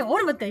न किराए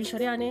और वताई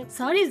शरिया ने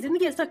सारी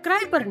जिंदगी ऐसा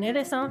किराए पर ने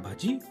रहे सा।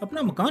 बाजी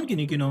अपना मकान की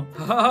नहीं किनो।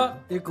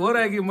 हाँ एक और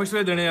है कि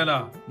मशवरे देने वाला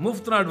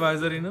मुफ्त ना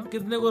एडवाइजर ही ना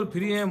कितने को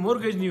फ्री है,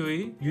 मोर्गेज नहीं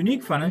हुई।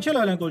 यूनिक फाइनेंशियल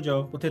वाले को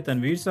जाओ, उथे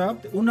तनवीर साहब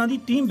ते उन्हां दी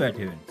टीम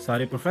बैठे हुए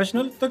सारे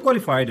प्रोफेशनल ते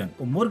क्वालिफाइड हैं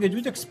और मोर्गेज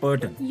विच एक्सपर्ट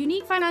हैं।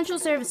 Unique Financial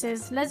Services,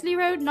 Leslie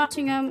Road,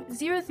 Nottingham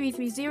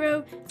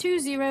 0330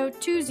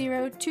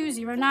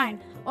 2020209.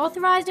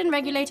 Authorised and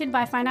regulated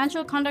by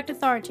Financial Conduct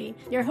Authority.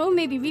 Your home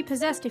may be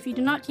repossessed if you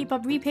do not keep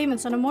up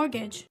repayments on a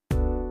mortgage.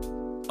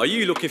 Are you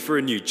looking for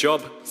a new job?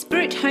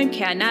 Spirit Home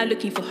Care are now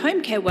looking for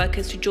home care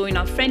workers to join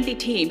our friendly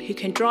team who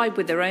can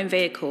drive with their own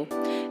vehicle.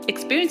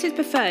 Experience is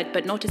preferred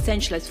but not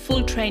essential as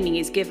full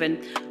training is given.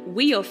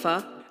 We offer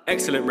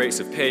excellent rates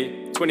of pay,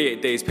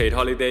 28 days paid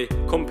holiday,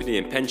 company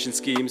and pension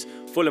schemes,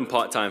 full and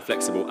part-time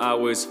flexible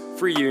hours,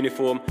 free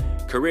uniform,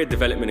 career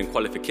development and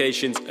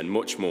qualifications and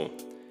much more.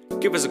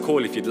 Give us a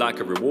call if you'd like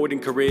a rewarding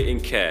career in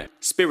care.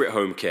 Spirit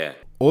Home Care.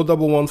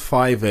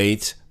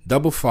 01158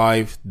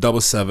 55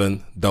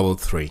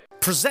 7733.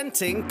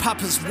 Presenting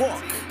Papa's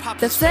Wok.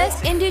 The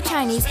first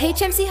Indo-Chinese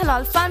HMC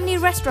Halal family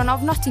restaurant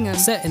of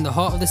Nottingham. Set in the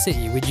heart of the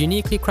city with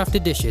uniquely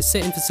crafted dishes,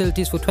 sitting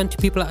facilities for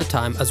 20 people at a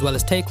time, as well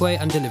as takeaway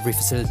and delivery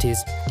facilities.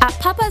 At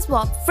Papa's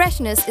Wok,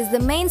 freshness is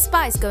the main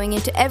spice going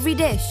into every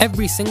dish.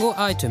 Every single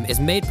item is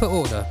made per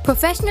order.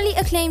 Professionally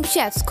acclaimed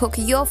chefs cook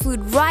your food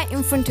right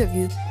in front of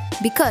you.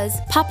 Because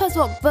Papa's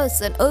Wok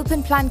boasts an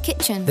open-plan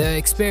kitchen. They're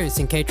experienced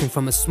in catering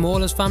from as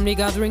small as family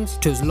gatherings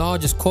to as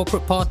large as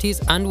corporate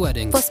parties and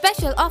weddings. For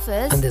special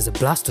offers, and there's a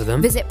blast of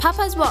them, visit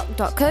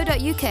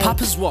papaswok.co.uk.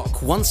 Papa's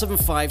Wok,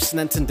 175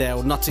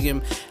 Snentondale,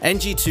 Nottingham,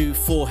 NG2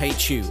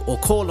 4HU, or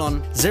call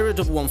on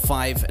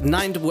 0115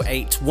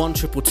 988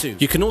 1222.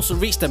 You can also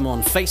reach them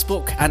on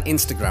Facebook and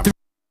Instagram.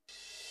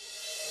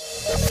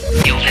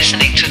 You're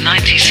listening to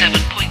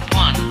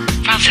 97.1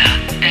 Fazza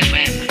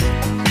FM.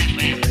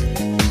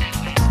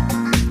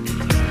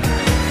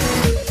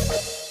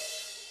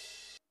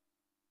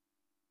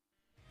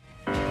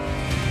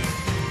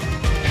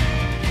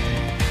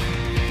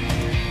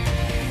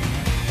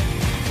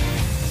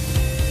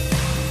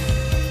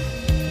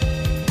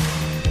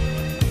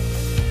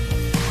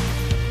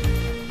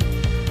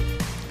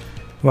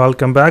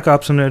 Welcome back.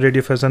 आप सुन रहे हैं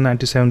radio Faiza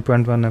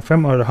 97.1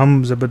 FM और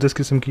हम ज़बरदस्त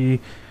किस्म की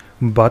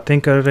बातें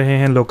कर रहे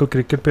हैं लोकल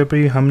क्रिकेट पे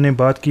भी हमने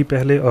बात की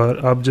पहले,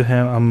 और अब जो है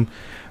हम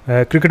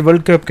क्रिकेट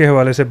वर्ल्ड कप के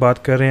हवाले से बात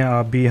कर रहे हैं।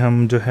 आप भी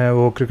हम जो है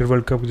वो क्रिकेट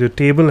वर्ल्ड कप जो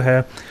टेबल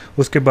है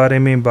उसके बारे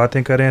में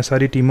बातें कर रहे हैं,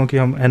 सारी टीमों की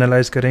हम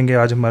एनालाइज़ करेंगे।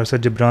 आज हमारे साथ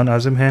जिब्रान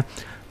आज़म हैं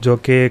جو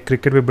کہ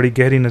کرکٹ پہ بڑی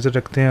گہری نظر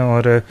رکھتے ہیں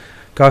اور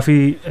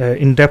کافی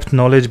ان ڈیپتھ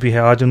نالج بھی ہے.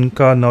 آج ان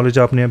کا نالج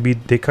آپ نے ابھی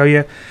دیکھا ہی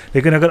ہے,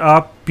 لیکن اگر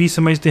آپ بھی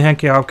سمجھتے ہیں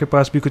کہ آپ کے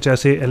پاس بھی کچھ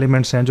ایسے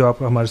ایلیمنٹس ہیں جو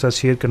آپ ہمارے ساتھ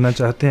شیئر کرنا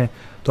چاہتے ہیں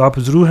تو آپ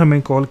ضرور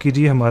ہمیں کال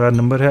کیجیے. ہمارا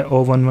نمبر ہے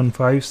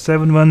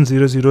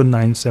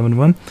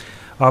 011571000971.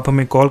 آپ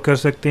ہمیں کال کر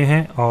سکتے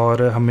ہیں اور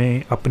ہمیں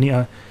اپنی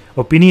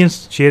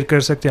اوپینینس شیئر کر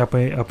سکتے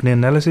ہیں, اپنے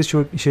انالیسس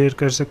شیئر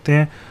کر سکتے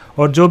ہیں,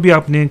 اور جو بھی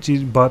آپ نے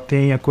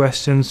باتیں یا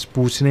کویسچنس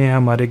پوچھنے ہیں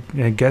ہمارے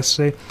گیسٹ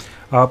سے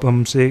آپ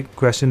ہم سے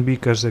کویسچن بھی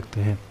کر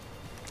سکتے ہیں.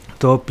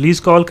 تو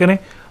پلیز کال کریں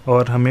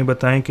اور ہمیں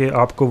بتائیں کہ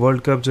آپ کو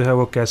ورلڈ کپ جو ہے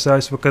وہ کیسا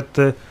اس وقت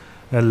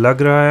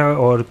لگ رہا ہے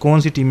اور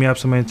کون سی ٹیمیں آپ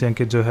سمجھتے ہیں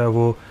کہ جو ہے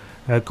وہ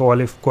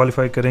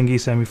کوالیفائی کریں گی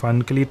سیمی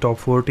فائنل کے لیے, ٹاپ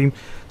 4 ٹیم.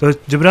 تو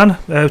جبران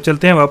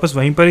چلتے ہیں واپس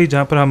وہیں پر ہی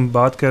جہاں پر ہم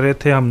بات کر رہے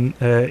تھے, ہم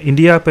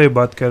انڈیا پہ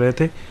بات کر رہے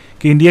تھے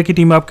کہ انڈیا کی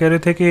ٹیم آپ کہہ رہے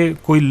تھے کہ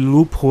کوئی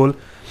لوپ ہول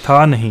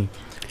تھا نہیں,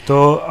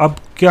 تو اب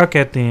کیا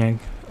کہتے ہیں,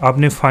 آپ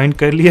نے فائنڈ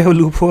کر لیا وہ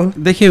لوپ ہول؟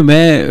 دیکھیے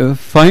میں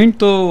فائنڈ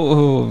تو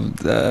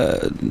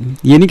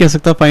یہ نہیں کہہ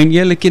سکتا فائنڈ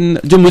کیا, لیکن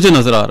جو مجھے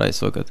نظر آ رہا ہے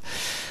اس وقت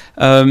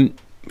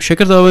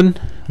شکھر دھون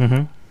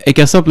ایک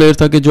ایسا پلیئر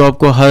تھا کہ جو آپ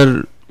کو ہر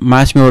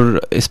میچ میں اور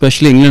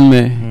اسپیشلی انگلینڈ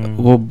میں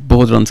وہ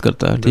بہت رنز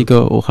کرتا ہے, ٹھیک ہے.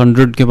 وہ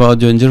 100 کے بعد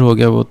جو انجر ہو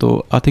گیا وہ,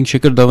 تو آئی تھنک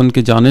شکھر دھون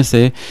کے جانے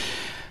سے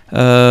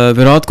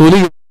وراٹ کوہلی,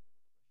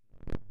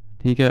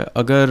 ٹھیک ہے,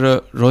 اگر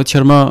Rohit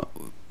Sharma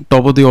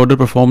top of the order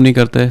perform نہیں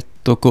کرتے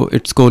تو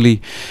اٹس کوہلی.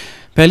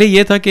 پہلے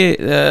یہ تھا کہ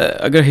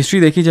اگر ہسٹری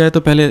دیکھی جائے تو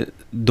پہلے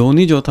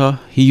دھونی جو تھا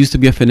ہی use to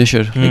be a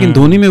finisher, لیکن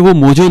دھونی میں وہ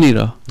موجو نہیں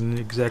رہا.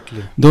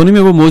 ایگزیکٹلی دھونی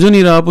میں وہ موجو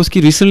نہیں رہا. آپ اس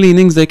کی ریسنٹلی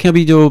اننگز دیکھیں,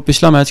 ابھی جو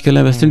پچھلا میچ کھیلا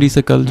ہے ویسٹ انڈیز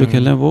سے کل جو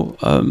کھیلا ہے وہ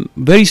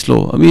ویری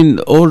سلو, آئی مین,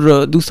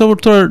 اور دوسرا وہ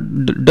تھوڑا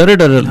ڈرے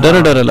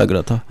لگ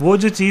رہا تھا. وہ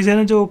جو چیز ہے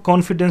نا جو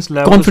کانفیڈنس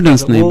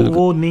لیول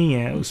وہ نہیں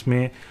ہے اس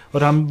میں.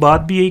 اور ہم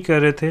بات بھی یہی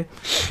کر رہے تھے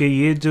کہ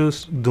یہ جو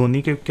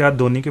دھونی کے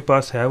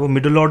پاس ہے وہ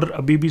مڈل آرڈر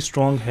ابھی بھی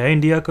اسٹرانگ ہے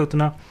انڈیا کا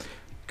اتنا,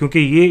 کیونکہ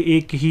یہ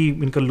ایک ہی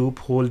ان کا لوپ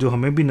ہول جو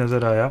ہمیں بھی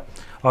نظر آیا.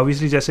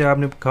 آبویسلی جیسے آپ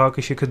نے کہا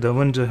کہ شکھر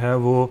دھون جو ہے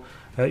وہ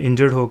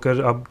انجرڈ ہو کر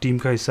اب ٹیم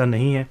کا حصہ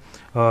نہیں ہے,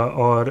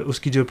 اور اس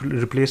کی جو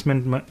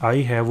ریپلیسمنٹ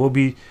آئی ہے وہ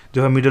بھی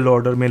جو ہے مڈل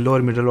آرڈر میں,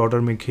 لوور مڈل آرڈر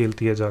میں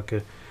کھیلتی ہے جا کے,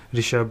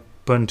 رشبھ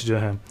پنت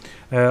جو ہے.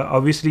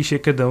 آبویسلی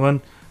شکھر دھون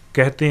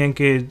کہتے ہیں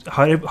کہ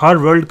ہر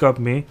ورلڈ کپ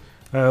میں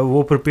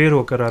وہ پریپیئر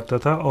ہو کر آتا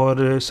تھا,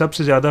 اور سب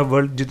سے زیادہ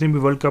جتنے بھی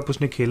ورلڈ کپ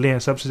اس نے کھیلے ہیں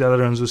سب سے زیادہ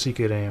رنز اسی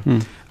کے رہے ہیں.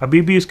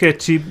 ابھی بھی اس کے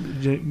اچھی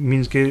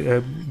مینس کے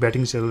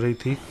بیٹنگ چل رہی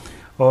تھی,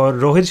 اور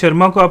روہت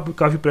شرما کو اب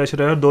کافی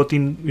پریشر آیا,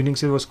 2-3 اننگ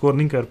سے وہ اسکور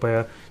نہیں کر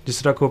پایا جس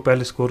طرح کو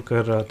پہلے اسکور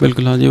کر رہا تھا.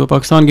 بالکل, ہاں جی, وہ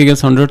پاکستان کے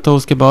اگینسٹ 100 تھا.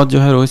 اس کے بعد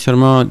جو ہے روہت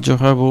شرما جو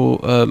ہے وہ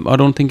آئی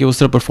ڈونٹ تھنک کہ اس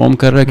طرح پرفارم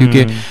کر رہا ہے,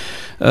 کیونکہ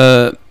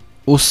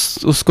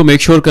اس کو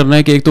میک شیور کرنا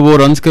ہے کہ ایک تو وہ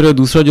رنز کرے,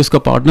 دوسرا جو اس کا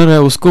پارٹنر ہے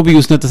اس کو بھی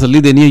اس نے تسلی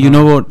دینی ہے, یو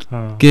نو واٹ,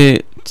 کہ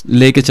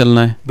لے کے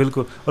چلنا ہے.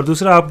 بالکل. اور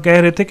دوسرا آپ کہہ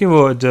رہے تھے کہ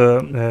وہ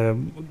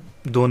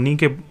دھونی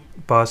کے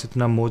پاس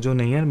اتنا موجو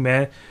نہیں ہے.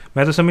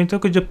 میں تو سمجھتا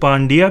ہوں کہ جو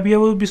پانڈیا بھی ہے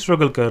وہ بھی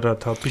اسٹرگل کر رہا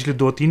تھا پچھلے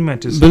 2-3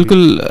 میچز.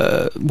 بالکل,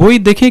 وہی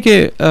دیکھیں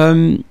کہ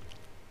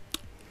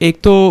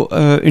ایک تو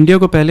انڈیا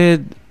کو پہلے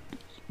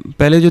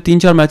جو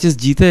 3-4 میچز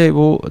جیتے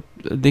وہ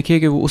دیکھیے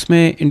کہ اس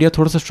میں انڈیا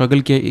تھوڑا سا اسٹرگل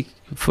کیا.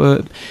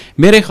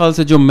 میرے خیال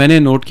سے جو میں نے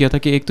نوٹ کیا تھا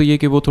کہ ایک تو یہ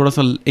کہ وہ تھوڑا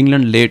سا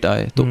انگلینڈ لیٹ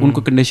آئے تو ان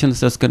کو کنڈیشن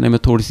اسیس کرنے میں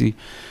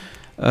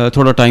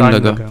تھوڑا ٹائم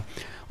لگا,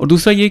 اور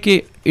دوسرا یہ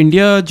کہ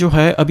انڈیا جو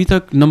ہے ابھی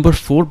تک نمبر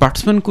 4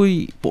 بیٹسمین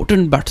کوئی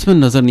پورٹنٹ بیٹسمین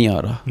نظر نہیں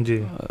آ رہا جی.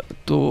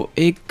 تو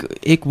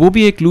ایک وہ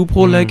بھی ایک لوپ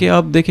ہول ہے کہ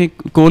آپ دیکھیں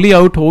کوہلی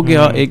آؤٹ ہو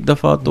گیا ایک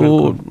دفعہ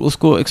تو اس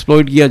کو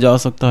ایکسپلوئٹ کیا جا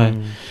سکتا ہے,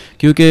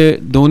 کیونکہ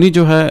دھونی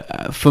جو ہے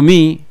for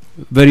me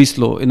very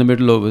slow in the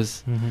middle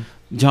overs,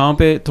 جہاں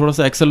پہ تھوڑا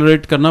سا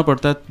ایکسلریٹ کرنا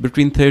پڑتا ہے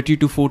بٹوین 30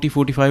 to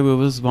 40-45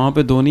 اوورز, وہاں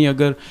پہ دھونی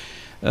اگر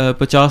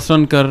 50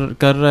 رن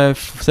کر رہا ہے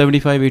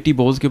 75-80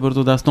 بالز کے اوپر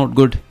تو دیٹس ناٹ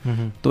گڈ.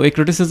 تو ایک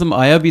کرٹیسزم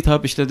آیا بھی تھا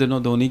پچھلے دنوں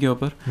دھونی کے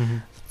اوپر.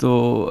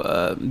 تو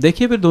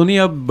دیکھیے پھر دھونی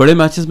اب بڑے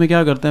میچز میں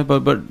کیا کرتے ہیں,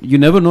 but you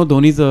never know,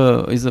 Dhoni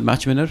is a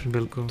match winner.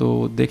 بالکل,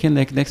 تو دیکھیں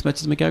نیکسٹ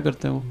میچز میں کیا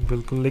کرتے ہیں وہ.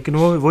 بالکل, لیکن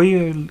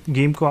وہی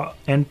گیم کو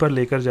اینڈ پر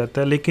لے کر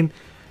جاتا ہے. لیکن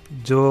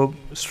جو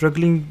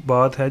اسٹرگلنگ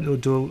بات ہے,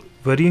 جو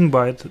ورینگ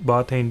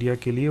بات ہے انڈیا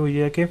کے لیے, وہ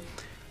یہ ہے کہ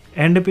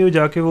اینڈ پہ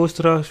جا کے وہ اس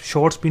طرح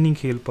شارٹس بھی نہیں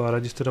کھیل پا رہا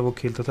جس طرح وہ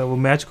کھیلتا تھا. وہ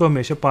میچ کو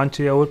ہمیشہ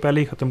 5-6 اوور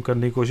پہلے ہی ختم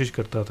کرنے کی کوشش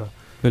کرتا تھا.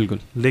 بالکل,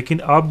 لیکن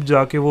اب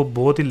جا کے وہ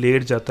بہت ہی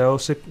لیٹ جاتا ہے.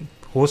 اس سے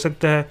ہو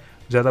سکتا ہے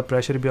زیادہ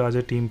پریشر بھی آ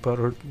جائے ٹیم پر,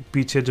 اور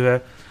پیچھے جو ہے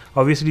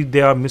obviously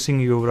they are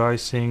missing Yuvraj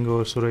Singh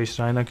اور سریش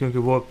رائنا, کیونکہ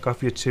وہ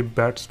کافی اچھے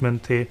بیٹسمین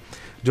تھے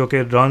جو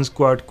کہ رنز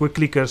کو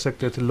کوئکلی کر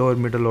سکتے تھے لوور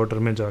مڈل آرڈر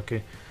میں جا کے.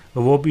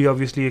 وہ بھی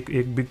obviously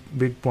ایک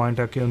بگ پوائنٹ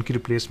ہے کہ ان کی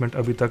ریپلیسمنٹ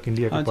ابھی تک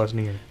انڈیا کے پاس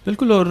نہیں ہے.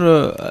 بالکل, اور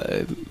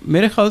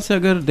میرے خیال سے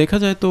اگر دیکھا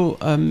جائے تو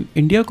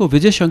انڈیا کو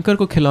وجے شنکر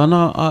کو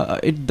کھلانا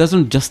it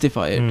doesn't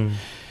justify it.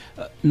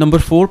 Number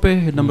 4 پہ,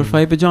 نمبر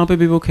 5 پہ جہاں پہ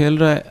بھی وہ کھیل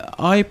رہا ہے,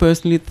 آئی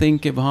پرسنلی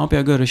تھنک کہ وہاں پہ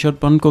اگر رشبھ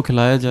پنت کو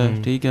کھلایا جائے,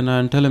 ٹھیک ہے نا,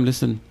 اینڈ ٹیل ہم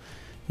لسن,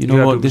 you know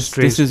what,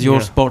 this is your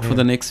spot for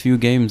the next few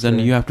games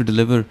and you have to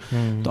deliver.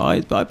 So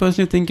I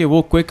personally think کہ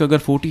وہ quick اگر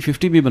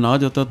 40-50 بھی بنا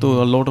جاتا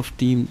تو a lot of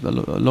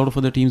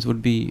other teams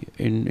would be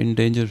in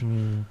danger.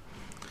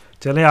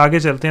 چلیں آگے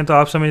چلتے ہیں. تو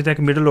آپ سمجھتے ہیں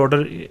کہ مڈل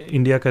آرڈر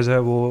انڈیا کا جو ہے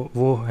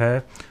وہ ہے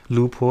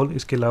لوپ ہول.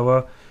 اس کے علاوہ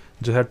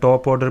جو ہے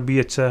ٹاپ آرڈر بھی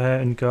اچھا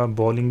ہے, ان کا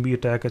بالنگ بھی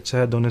اٹیک اچھا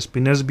ہے, دونوں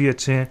اسپنرز بھی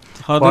اچھے ہیں.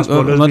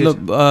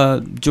 مطلب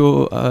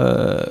جو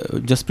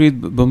جسپریت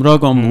بمراہ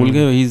کو ہم بھول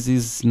گئے, he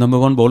is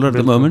number 1 bowler at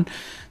the moment.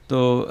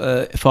 تو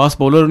فاسٹ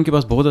بولر ان کے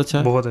پاس بہت اچھا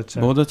ہے.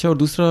 اور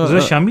دوسرا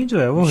شمی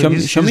جو ہے وہ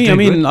شمی آئی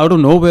مین out of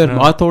know where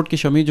I thought کہ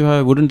شمی جو ہے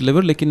ووڈنٹ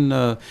ڈیلیور, لیکن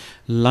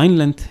لائن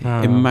لینتھ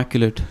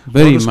امیکولیٹ,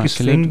 ویری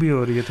امیکولیٹ بھی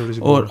ہو رہی ہے تھوڑی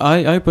سی. اور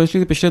آئی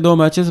پرسنلی پچھلے 2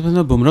 میچز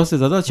میں بمراہ سے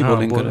زیادہ اچھی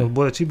بالنگ کر رہا ہے,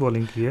 بہت اچھی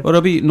بالنگ کی ہے. اور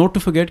ابھی نوٹ ٹو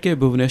فرگیٹ کہ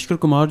بھونیشور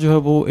کمار جو ہے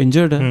وہ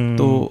انجرڈ ہے,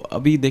 تو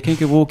ابھی دیکھیں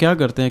کہ وہ کیا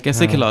کرتے ہیں,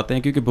 کیسے کھلاتے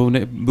ہیں, کیونکہ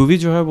بھوی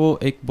جو ہے وہ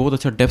ایک بہت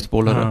اچھا ڈیپتھ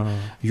بولر ہے,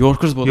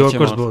 یارکرز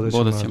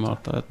بہت اچھے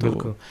مارتا ہے.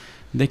 تو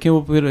دیکھیں وہ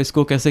پھر اس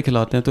کو کیسے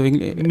کھلاتے ہیں. تو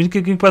ان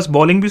کے پاس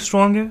بالنگ بھی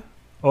اسٹرانگ ہے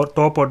اور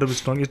ٹاپ آرڈر بھی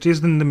strong. It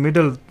is in the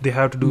middle they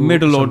have to do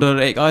middle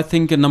order. I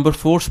think number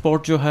 4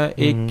 spot جو ہے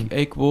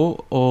ایک وہ,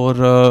 اور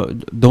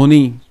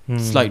دھونی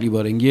سلائٹلی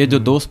برنگ, یہ جو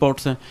 2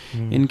 اسپاٹس ہیں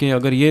ان کے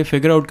اگر یہ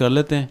فگر آؤٹ کر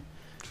لیتے ہیں,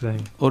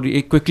 اور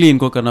ایک کوئکلی ان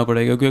کو کرنا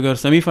پڑے گا, کیونکہ اگر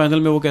سیمی فائنل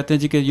میں وہ کہتے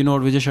ہیں جی کہ یو نو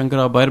وجے شنکر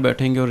آپ باہر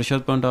بیٹھیں گے اور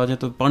رشبھ پنٹ آ جائیں,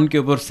 تو پنٹ کے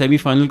اوپر سیمی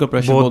فائنل کا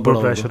پریشر بہت بڑا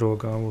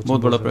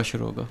پریشر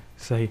ہوگا.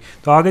 صحیح.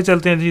 تو آگے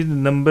چلتے ہیں جی.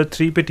 نمبر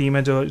 3 پہ ٹیم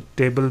ہے جو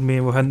ٹیبل میں,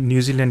 وہ ہے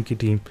نیوزی لینڈ کی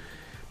ٹیم.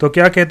 تو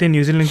کیا کہتے ہیں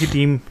نیوزی لینڈ کی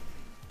ٹیم,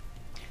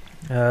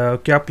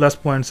 کیا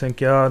پلس پوائنٹس ہیں,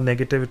 کیا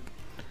نیگیٹو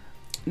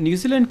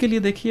نیوزی لینڈ کے لیے؟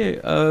 دیکھیے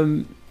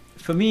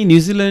for me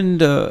New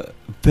Zealand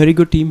very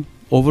good team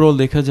over all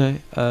دیکھا جائے.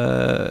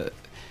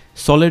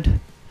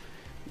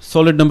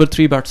 solid number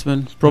 3 batsman,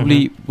 probably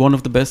one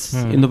of the best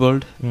in the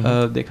world.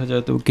 دیکھا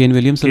جائے تو کین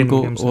ولیمسن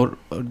کو, اور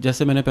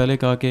جیسے میں نے پہلے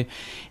کہا کہ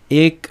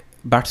ایک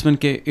بیٹسمین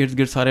کے ارد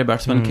گرد سارے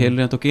بیٹسمین کھیل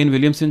رہے ہیں, تو کین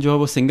ولیمسن جو ہے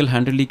وہ سنگل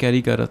ہینڈڈلی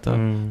کیری کر رہا تھا.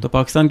 تو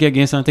پاکستان کے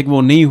اگینسٹ آئی تھنک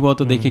وہ نہیں ہوا,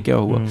 تو دیکھیں کیا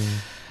ہوا.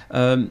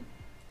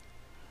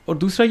 اور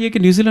دوسرا یہ کہ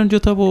نیوزی لینڈ جو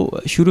تھا وہ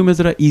شروع میں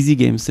ذرا ایزی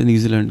گیمز تھے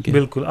نیوزی لینڈ کے.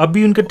 بالکل.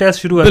 ابھی ان کا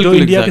ٹیسٹ شروع ہے, جو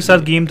انڈیا کے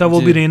ساتھ گیم تھا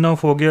وہ بھی رین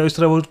آف ہو گیا, اس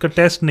طرح وہ کا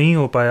ٹیسٹ نہیں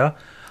ہو پایا.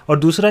 اور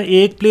دوسرا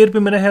ایک پلیئر پہ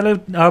میرا خیال ہے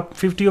آپ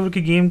 50 اوور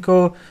کی گیم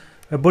کو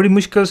بڑی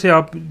مشکل سے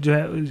آپ جو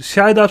ہے,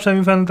 شاید آپ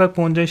سیمی فائنل تک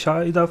پہنچ جائیں,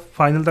 شاید آپ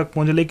فائنل تک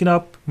پہنچ جائیں, لیکن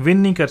آپ ون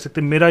نہیں کر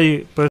سکتے. میرا یہ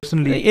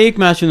پرسنلی ایک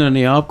میچ ونر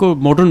نہیں, آپ کو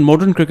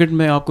ماڈرن کرکٹ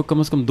میں آپ کو کم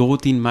از کم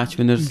 2-3 میچ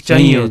ونرز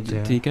چاہیے ہوتے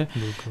ہیں, ٹھیک ہے.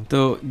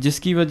 تو جس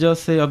کی وجہ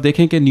سے آپ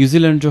دیکھیں کہ نیوزی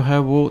لینڈ جو ہے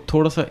وہ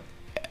تھوڑا سا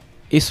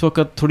اس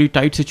وقت تھوڑی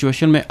ٹائٹ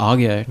سچویشن میں آ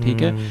گیا ہے,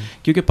 ٹھیک ہے,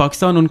 کیونکہ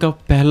پاکستان ان کا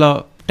پہلا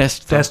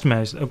ٹیسٹ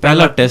میچ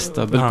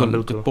تھا.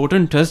 بالکل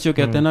پورٹنٹ ٹیسٹ جو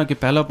کہتے ہیں نا, کہ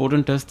پہلا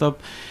پورٹنٹ ٹیسٹ تھا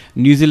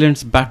نیوزی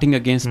lands batting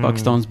against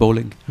Pakistan's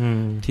bowling,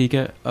 ٹھیک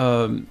ہے.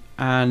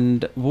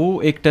 اینڈ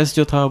وہ ایک ٹیسٹ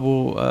جو تھا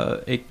وہ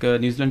ایک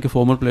نیوزی لینڈ کے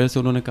فارمر پلیئر سے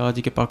انہوں نے کہا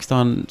جی کہ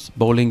Pakistan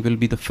bowling will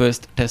be the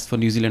first test for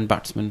New Zealand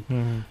batsman,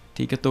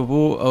 ٹھیک ہے. تو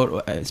وہ اور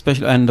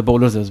special and the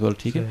bowlers as well,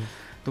 ٹھیک ہے.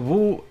 تو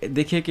وہ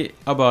دیکھیے کہ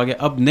اب آگے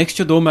اب نیکسٹ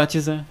جو 2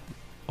 میچز ہیں,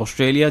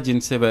 آسٹریلیا جن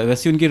سے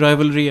ویسے ان کی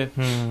رائیولری ہے,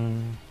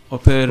 اور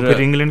پھر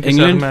انگلینڈ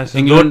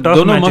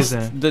دونوں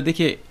مست.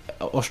 دیکھیے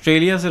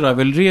آسٹریلیا سے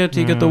رائیولری ہے,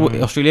 ٹھیک ہے, تو وہ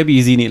آسٹریلیا بھی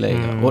ایزی نہیں لگے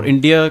گا, اور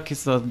انڈیا کے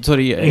ساتھ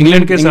سوری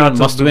انگلینڈ کے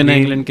ساتھ مست ون ہے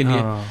انگلینڈ کے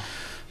لیے.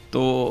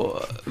 تو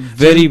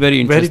ویری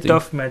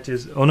ٹف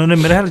میچز انہوں نے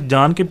میرے خیال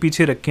جان کے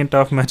پیچھے رکھے ہیں,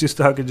 ٹف میچز,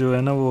 تاکہ جو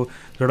ہے نا وہ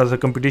تھوڑا سا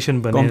کمپٹیشن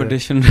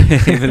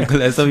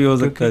بالکل ایسا بھی ہو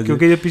سکتا ہے.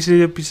 کیونکہ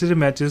یہ پچھلے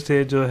میچز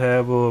تھے جو ہے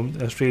وہ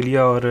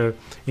آسٹریلیا اور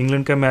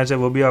انگلینڈ کا میچ ہے,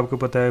 وہ بھی آپ کو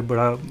پتہ ہے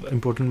بڑا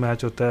امپورٹنٹ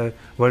میچ ہوتا ہے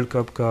ورلڈ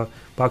کپ کا.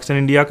 پاکستان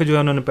انڈیا کا جو ہے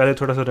انہوں نے پہلے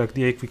تھوڑا سا رکھ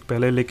دیا 1 ویک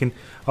پہلے, لیکن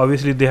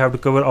obviously they have to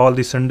cover all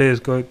the Sundays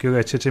کو, کہ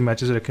اچھے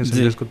میچز رکھیں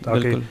سنڈیز کو,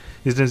 تاکہ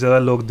جتنے زیادہ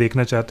لوگ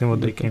دیکھنا چاہتے ہیں وہ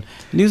دیکھیں.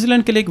 نیوزی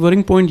لینڈ کے لیے ایک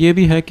ورنگ پوائنٹ یہ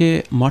بھی ہے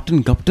کہ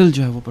مارٹن گپٹل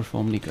جو ہے وہ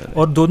پرفارم نہیں کر رہے,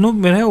 اور دونوں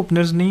میرے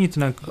اوپنرز نہیں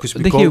اتنا کچھ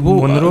بھی. دیکھیے وہ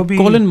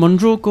کولن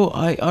منرو کو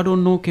آئی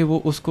ڈونٹ نو کہ وہ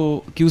اس کو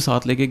کیوں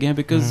ساتھ لے کے گئے ہیں,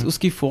 بیکاز اس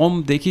کی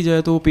فارم دیکھی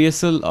جائے تو وہ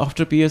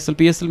آفٹر پی ایس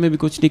ایل میں بھی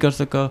کچھ نہیں کر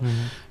سکا,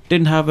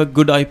 didn't have a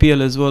good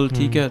IPL as well,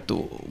 ٹھیک ہے. تو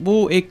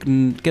وہ ایک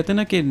کہتے ہیں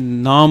نا کہ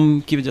نام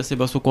کی وجہ سے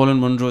بس وہ کولن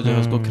منرو جو ہے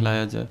اس کو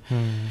کھلایا جائے.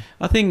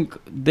 I think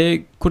they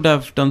could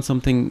have done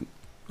something.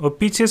 اور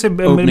پیچھے سے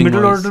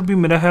مڈل آرڈر بھی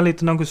میرا خیال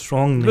اتنا کوئی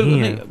اسٹرانگ نہیں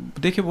ہے.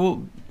 دیکھیے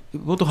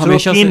وہ تو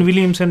ہمیشہ سے کین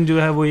ولیمسن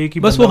جو ہے وہ ایک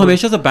ہی, بس وہ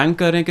ہمیشہ سے بینک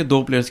کر رہے ہیں کہ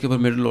 2 پلیئرس کے اوپر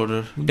مڈل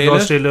آرڈر,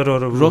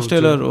 روس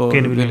ٹیلر اور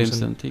کین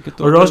ولیمسن, ٹھیک ہے.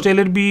 اور روس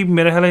ٹیلر بھی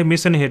میرا خیال ہے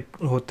مس اینڈ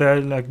ہٹ ہوتا ہے,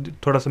 لائک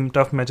تھوڑا سا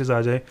ٹف میچز آ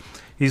جائے,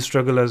 ہی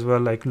اسٹرگل ایز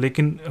ویل, لائک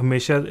لیکن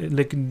ہمیشہ,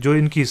 لیکن جو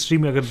ان کی ہسٹری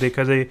میں اگر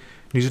دیکھا جائے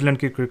نیوزی لینڈ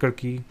کے کرکٹ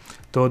کی,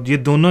 تو یہ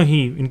دونوں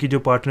ہی ان کی جو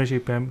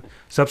پارٹنرشپ ہے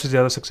سب سے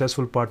زیادہ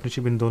سکسیزفل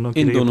پارٹنرشپ ان دونوں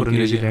کے لیے پورے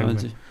نیوزی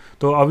لینڈ میں.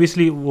 تو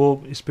obviously وہ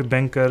اس پہ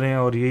بینک کر رہے ہیں,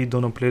 اور یہی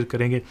دونوں پلیئر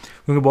کریں گے,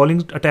 کیونکہ بالنگ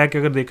اٹیک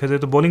اگر دیکھا جائے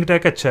تو بالنگ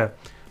اٹیک اچھا ہے.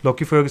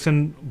 لاکی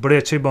فرگسن بڑے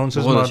اچھے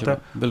باؤنسرز مارتا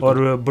ہے اور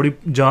بڑی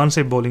جان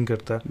سے بالنگ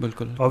کرتا ہے.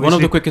 بالکل one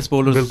of the quickest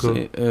bowlers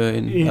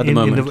at the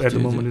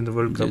moment in the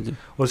world cup.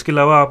 اور اس کے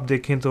علاوہ آپ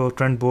دیکھیں تو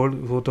ٹرنٹ بولٹ,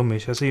 وہ تو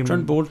ہمیشہ سے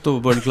ٹرنٹ بولٹ تو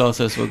ورلڈ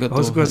کلاس ہے اس وقت,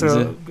 اس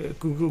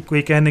کو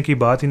کوئی کہنے کی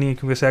بات ہی نہیں ہے,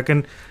 کیونکہ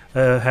سیکنڈ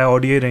ہے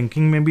ODI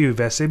رینکنگ میں بھی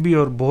ویسے بھی,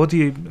 اور بہت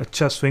ہی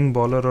اچھا سوئنگ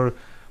بالر اور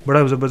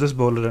بڑا زبردست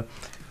بالر ہے.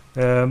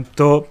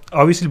 تو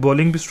obviously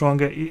bowling بھی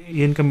اسٹرانگ ہے,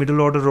 یہ ان کا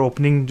مڈل آرڈر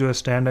اوپننگ جو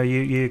اسٹینڈ ہے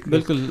یہ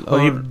بالکل, اور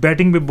یہ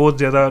بیٹنگ پہ بہت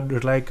زیادہ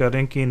ریلائی کر رہے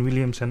ہیں کین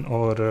ولیمسن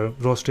اور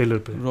روس ٹیلر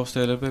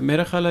پہ.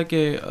 میرا خیال ہے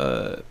کہ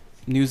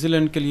نیوزی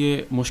لینڈ کے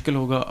لیے مشکل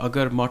ہوگا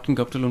اگر مارٹن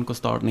گپٹل ان کو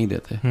سٹارٹ نہیں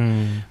دیتے.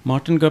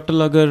 مارٹن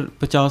گپٹل اگر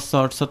 50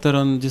 60 70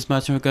 رن جس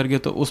میچ میں کر گئے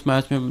تو اس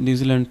میچ میں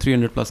نیوزی لینڈ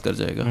 300+ کر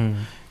جائے گا,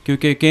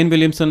 کیونکہ کین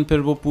ولیمسن پھر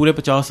وہ پورے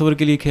 50 اوور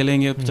کے لیے کھیلیں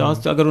گے.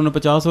 50 اگر انہیں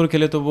 50 اوور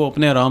کھیلے تو وہ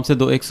اپنے آرام سے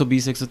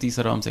 120 130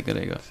 آرام سے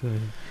کرے گا.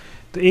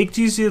 تو ایک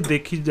چیز یہ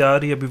دیکھی جا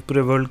رہی ہے ابھی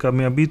پورے ورلڈ کپ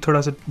میں, ابھی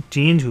تھوڑا سا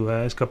چینج ہوا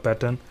ہے اس کا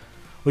پیٹرن,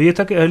 وہ یہ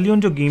تھا کہ ارلی آن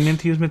جو گیمیں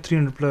تھیں اس میں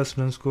 300+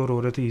 رن اسکور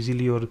ہو رہے تھے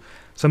ایزیلی, اور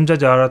سمجھا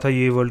جا رہا تھا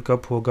یہ ورلڈ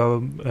کپ ہوگا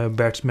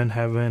بیٹسمین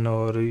ہیون,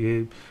 اور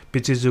یہ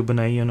پچز جو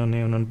بنائی ہیں انہوں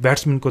نے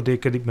بیٹسمین کو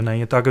دیکھ کے بنائی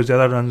ہیں تاکہ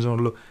زیادہ رنز ہو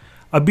لو.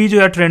 ابھی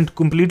جو ہے ٹرینڈ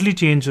کمپلیٹلی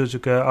چینج ہو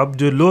چکا ہے, اب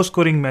جو لو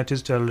اسکورنگ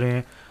میچز چل رہے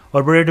ہیں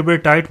اور بڑے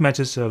ٹائٹ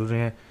میچز چل رہے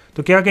ہیں.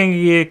 تو کیا کہیں گے,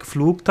 یہ ایک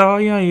فلوک تھا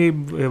یا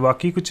یہ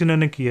واقعی کچھ انہوں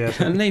نے کیا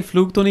ہے؟ نہیں,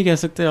 فلوک تو نہیں کہہ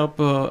سکتے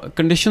آپ.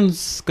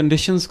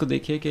 کنڈیشنز کو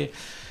دیکھیے کہ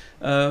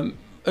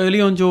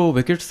ارلی آن جو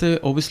وکٹس تھے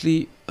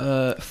اوبیسلی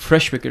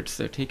فریش وکٹس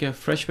تھے, ٹھیک ہے,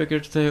 فریش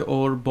وکٹس تھے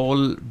اور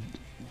بال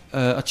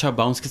اچھا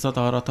باؤنس کے ساتھ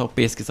آ رہا تھا اور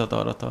پیس کے ساتھ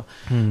آ رہا تھا.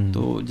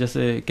 تو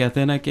جیسے کہتے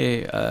ہیں نا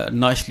کہ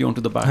nicely on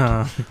to the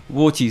bat,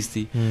 وہ چیز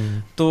تھی.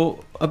 تو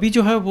ابھی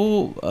جو ہے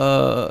وہ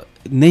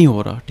نہیں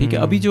ہو رہا, ٹھیک ہے.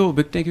 ابھی جو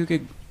وکٹیں کیونکہ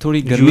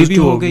تھوڑی گرمی بھی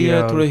ہو گئی ہے,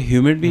 تھوڑا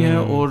ہیومڈ بھی ہے,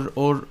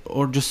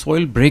 اور جو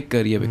سوئل بریک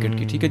کر رہی ہے وکٹ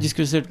کی, ٹھیک ہے, جس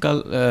کی وجہ سے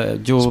کل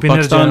جو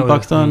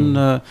پاکستان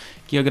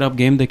کی اگر آپ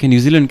گیم دیکھیں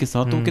نیوزی لینڈ کے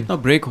ساتھ تو کتنا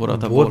بریک ہو رہا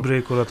تھا, بہت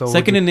بریک ہو رہا تھا.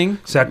 سیکنڈ اننگ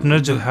سیٹنر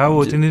جو ہے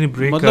وہ اتنی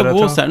بریک کر رہا تھا,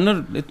 مطلب وہ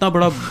سیٹنر اتنا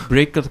بڑا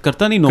بریک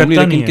کرتا نہیں نارملی,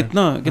 لیکن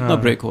کتنا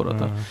بریک ہو رہا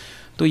تھا.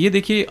 تو یہ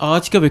دیکھیے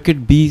آج کا وکٹ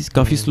بھی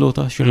کافی سلو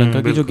تھا شری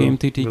لنکا کی جو گیم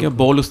تھی, ٹھیک ہے,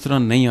 بال اس طرح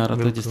نہیں آ رہا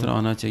تھا جس طرح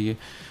آنا چاہیے.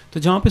 تو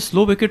جہاں پہ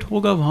سلو وکٹ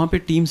ہوگا وہاں پہ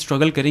ٹیم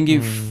اسٹرگل کریں گی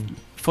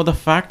فار دا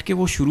فیکٹ کہ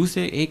وہ شروع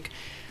سے ایک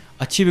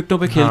اچھی وکٹوں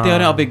پہ کھیلتے آ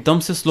رہے ہیں, اب ایک دم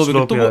سے سلو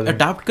وکٹ, تو وہ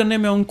اڈاپٹ کرنے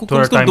میں ان کو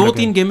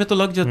 2-3 گیمیں تو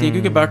لگ جاتی ہیں,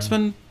 کیونکہ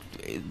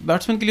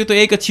بیٹسمین کے لیے تو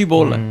ایک اچھی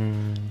بال ہے,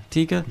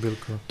 ٹھیک ہے.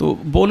 تو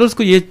بولرز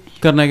کو یہ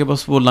کرنا ہے کہ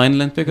بس وہ لائن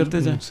لینتھ پہ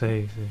کرتے جائیں.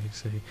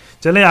 صحیح.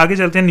 چلیں آگے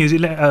چلتے ہیں. نیوزی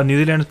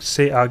لینڈ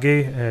سے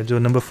آگے جو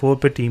نمبر 4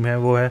 پہ ٹیم ہے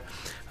وہ ہے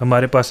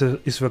ہمارے پاس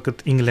اس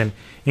وقت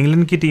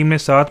انگلینڈ کی ٹیم نے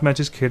 7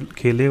 میچز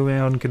کھیلے ہوئے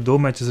ہیں اور ان کے 2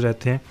 میچز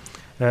رہتے ہیں.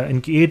 ان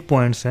کی 8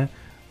 پوائنٹس ہیں,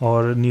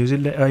 اور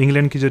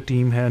انگلینڈ کی جو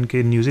ٹیم ہے ان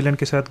کے نیوزی لینڈ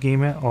کے ساتھ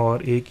گیم ہے اور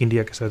ایک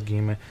انڈیا کے ساتھ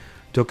گیم ہے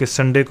جو کہ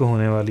سنڈے کو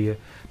ہونے والی ہے.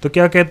 تو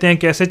کیا کہتے ہیں,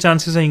 کیسے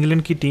چانسز ہیں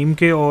انگلینڈ کی ٹیم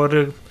کے, اور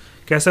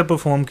کیسا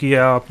پرفارم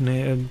کیا آپ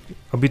نے؟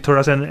 ابھی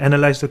تھوڑا سا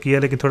انالائز تو کیا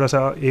لیکن تھوڑا سا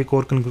ایک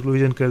اور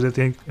کنکلوژن کر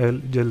دیتے ہیں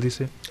جلدی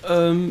سے.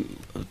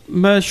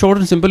 میں شارٹ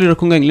اینڈ سمپل ہی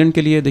رکھوں گا انگلینڈ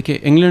کے لیے. دیکھیے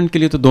انگلینڈ کے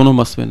لیے تو دونوں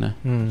مسٹ ون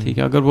ہیں, ٹھیک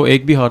ہے. اگر وہ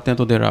ایک بھی ہارتے ہیں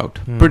تو دیر آؤٹ,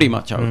 پریٹی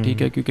مچ آؤٹ,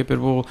 ٹھیک ہے, کیونکہ پھر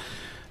وہ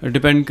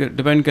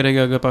ڈپینڈ کرے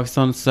گا. اگر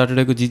پاکستان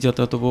سیٹرڈے کو جیت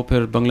جاتا ہے تو وہ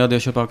پھر بنگلہ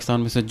دیش اور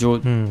پاکستان میں سے جو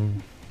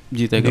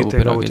جیتے گا وہ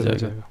پھر آگے جائے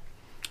گا.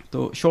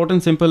 تو شارٹ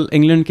اینڈ سمپل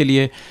انگلینڈ کے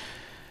لیے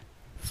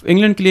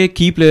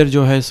کی پلیئر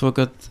جو ہے اس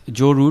وقت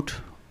جو روٹ,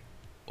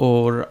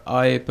 اور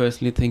آئی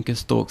پرسنلی تھنک کہ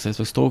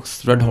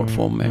اسٹوکس ریڈ ہاٹ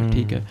فارم میں,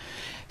 ٹھیک ہے.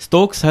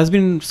 Stokes has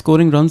been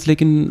scoring runs,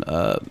 لیکن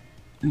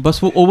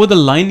بس وہ اوور دا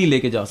لائن نہیں لے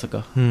کے جا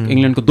سکا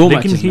انگلینڈ کو 2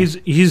 میچز میں.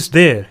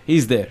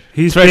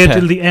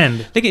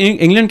 لیکن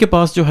انگلینڈ کے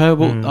پاس جو ہے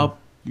وہ, آپ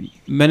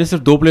میں نے صرف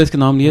 2 پلیئرس کے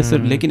نام لیے سر,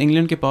 لیکن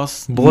انگلینڈ کے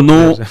پاس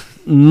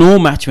نو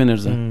میچ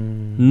ونرز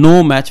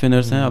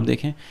ہیں. آپ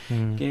دیکھیں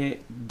کہ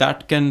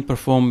that can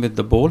perform with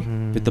the ball,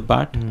 with the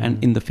bat and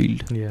in the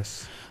field.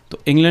 تو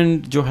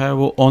انگلینڈ جو ہے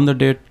وہ آن دا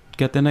ڈیٹ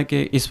کہتے ہیں نا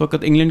کہ اس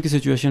وقت انگلینڈ کی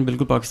سچویشن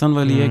بالکل پاکستان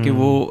والی ہے کہ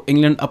وہ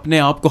انگلینڈ اپنے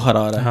آپ کو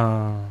ہرا رہا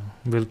ہے.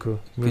 بالکل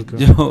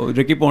جو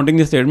رکی پونٹنگ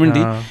نے اسٹیٹمنٹ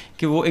دی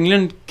کہ وہ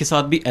انگلینڈ کے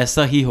ساتھ بھی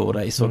ایسا ہی ہو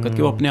رہا ہے اس وقت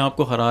کہ وہ اپنے آپ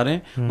کو ہرا رہے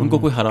ہیں, ان کو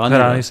کوئی ہرا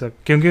نہیں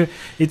سکتا, کیونکہ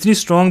اتنی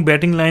اسٹرانگ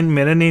بیٹنگ لائن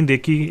میں نے نہیں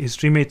دیکھی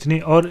ہسٹری میں اتنی.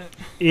 اور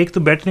ایک تو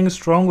بیٹنگ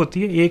اسٹرانگ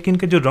ہوتی ہے, ایک ان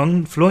کے جو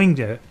رن فلوئنگ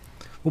جو ہے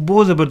وہ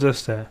بہت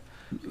زبردست ہے,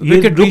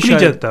 یہ رک نہیں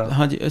جاتا.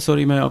 ہاں جی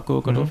سوری میں آپ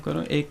کو کٹ آف کر رہا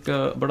ہوں. ایک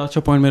بڑا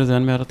اچھا پوائنٹ میرے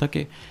ذہن میں آ رہا تھا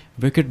کہ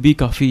وکٹ بھی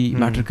کافی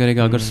میٹر کرے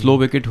گا. اگر سلو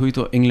وکٹ ہوئی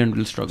تو انگلینڈ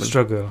ول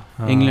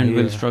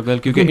اسٹرگل,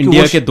 کیونکہ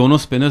انڈیا کے دونوں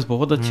اسپنرز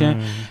بہت اچھے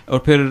ہیں, اور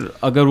پھر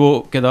اگر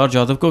وہ کیدار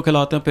جادو کو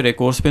کھلاتے ہیں, پھر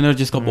ایک اور اسپنر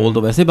جس کا بال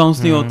تو ویسے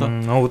باؤنس نہیں ہوتا,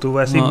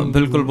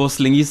 بالکل وہ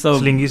سلنگی سا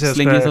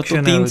تو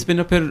 3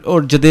 اسپنر پھر,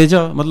 اور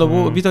جڈیجا, مطلب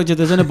وہ ابھی تک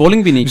جڈیجا نے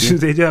بالنگ بھی نہیں کی,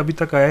 جڈیجا ابھی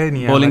تک آیا ہی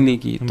نہیں, بالنگ نہیں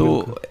کی.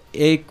 تو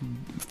ایک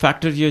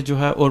فیکٹر یہ جو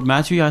ہے, اور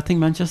میچ بھی آئی تھنک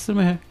مینچسٹر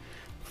میں ہے.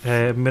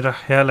 میرا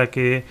خیال ہے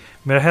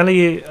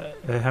یہ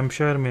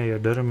ہیمپشائر میں یا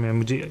ڈرم میں,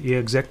 مجھے یہ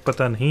ایگزیکٹ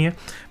پتہ نہیں ہے,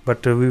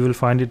 but we will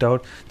find it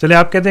out. چلے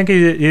آپ کہتے ہیں کہ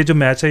یہ جو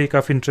میچ ہے یہ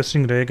کافی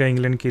انٹرسٹنگ رہے گا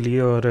انگلینڈ کے لیے,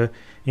 اور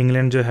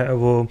انگلینڈ جو ہے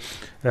وہ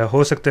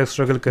ہو سکتا ہے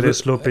اسٹرگل کرے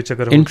سلو پچ.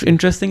 اگر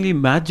انٹرسٹنگلی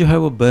میچ جو ہے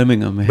وہ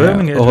برمنگھم میں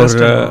ہے,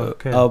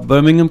 اور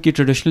برمنگھم کی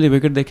ٹریڈیشنلی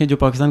وکٹ دیکھیں جو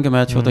پاکستان کا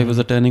میچ ہوتا ہے واز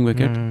اے ٹرننگ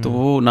وکٹ. تو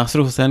وہ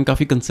ناصر حسین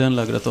کافی کنسرن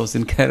لگ رہا تھا اس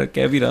دن,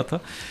 کہہ بھی رہا تھا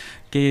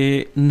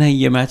کہ نہیں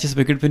یہ میچ اس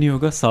وکٹ پہ نہیں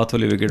ہوگا, 7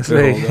 والے وکٹ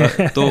پہ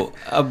ہوگا. تو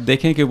اب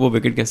دیکھیں کہ وہ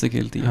وکٹ کیسے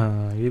کھیلتی ہے.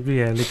 ہاں یہ بھی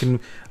ہے, لیکن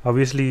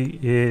آبویسلی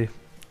یہ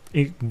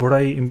ایک بڑا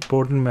ہی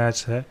امپورٹنٹ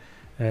میچ ہے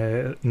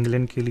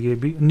انگلینڈ کے لیے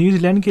بھی, نیوزی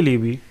لینڈ کے لیے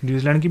بھی.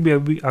 نیوزی لینڈ کی بھی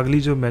ابھی اگلی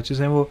جو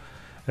میچز ہیں وہ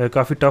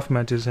کافی ٹف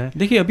میچز ہیں.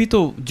 دیکھیے ابھی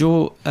تو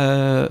جو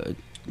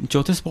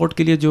چوتھے اسپاٹ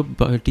کے لیے جو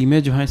ٹیمیں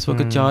جو ہیں اس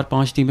وقت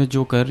 4-5 ٹیمیں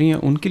جو کر رہی ہیں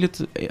ان کے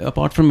لیے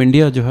اپارٹ فرام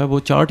انڈیا جو ہے وہ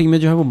 4 ٹیمیں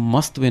جو ہے وہ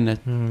مست ون ہے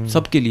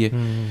سب کے لیے,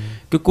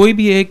 کہ کوئی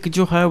بھی ایک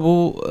جو ہے وہ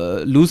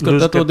لوز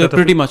کرتا تو دے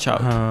پریٹی مچ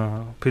آؤٹ.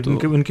 ہاں پھر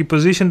ان کی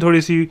پوزیشن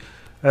تھوڑی سی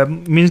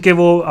مینس کہ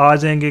وہ آ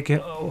جائیں گے کہ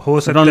ہو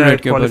سکتا ہے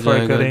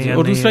کوالیفائی کریں.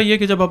 اور دوسرا یہ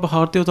کہ جب آپ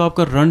ہارتے ہو تو آپ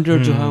کا رن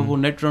ریٹ جو ہے وہ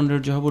نیٹ رن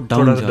ریٹ جو ہے وہ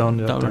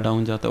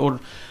ڈاؤن جاتا ہے. اور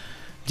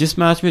جس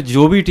میچ میں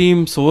جو بھی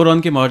ٹیم 100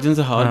 رن کے مارجن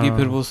سے ہار گئی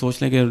پھر وہ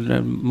سوچ لیں کہ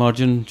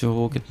مارجن جو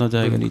وہ کتنا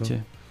جائے گا نیچے.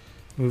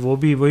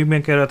 وہی میں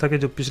کہہ رہا تھا کہ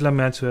جو پچھلا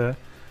میچ ہوا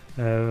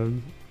ہے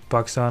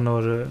پاکستان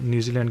اور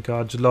نیوزی لینڈ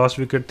کا, جو لاسٹ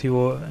وکٹ تھی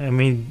وہ ایم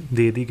ہی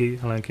دے دی گئی,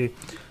 حالانکہ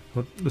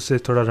اس سے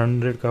تھوڑا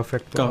رن ریٹ کا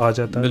افیکٹ آ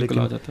جاتا ہے. لیکن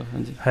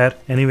خیر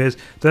اینی ویز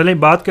تو چلیں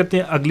بات کرتے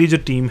ہیں اگلی جو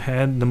ٹیم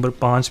ہے نمبر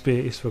 5 پہ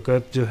اس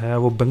وقت جو ہے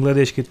وہ بنگلہ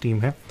دیش کی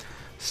ٹیم ہے.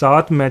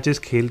 7 میچز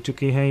کھیل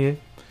چکی ہیں یہ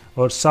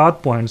اور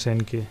 7 پوائنٹس ہیں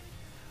ان کے,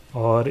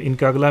 اور ان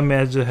کا اگلا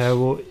میچ جو ہے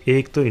وہ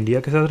ایک تو انڈیا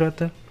کے ساتھ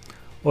رہتا ہے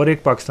اور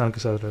ایک پاکستان کے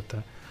ساتھ رہتا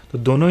ہے. تو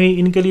دونوں ہی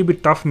ان کے لیے بھی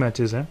ٹف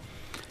میچز ہیں,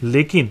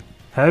 لیکن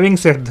ہیونگ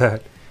سیڈ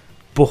دیٹ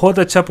بہت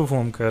اچھا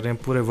پرفارم کر رہے ہیں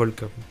پورے ورلڈ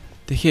کپ میں.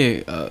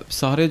 دیکھیے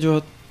سارے جو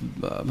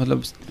مطلب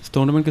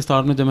ٹورنامنٹ کے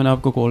سٹارٹ میں جب میں نے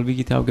آپ کو کال بھی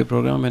کی تھی آپ کے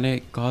پروگرام میں نے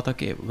کہا تھا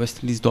کہ ویسٹ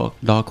انڈیز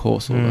ڈارک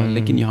ہارس ہوگا,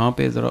 لیکن یہاں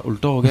پہ ذرا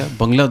الٹا ہو گیا.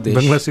 بنگلہ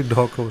دیش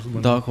ڈارک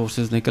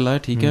ہارسز نکل آئے.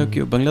 ٹھیک ہے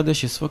کہ بنگلہ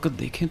دیش اس وقت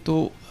دیکھیں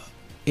تو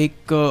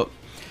ایک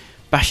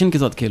پیشن کے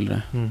ساتھ کھیل رہے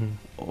ہیں,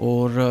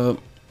 اور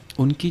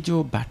ان کی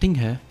جو بیٹنگ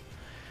ہے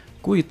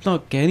کوئی اتنا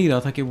کہہ نہیں رہا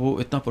تھا کہ وہ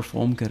اتنا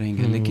پرفارم کریں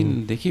گے,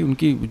 لیکن دیکھیے ان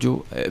کی جو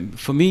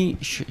for me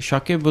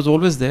Shakib was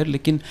always there,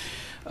 لیکن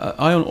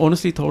آئی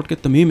آنیسٹلی تھاٹ کہ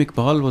تمیم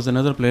اقبال واز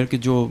اندر پلیئر کہ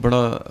جو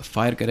بڑا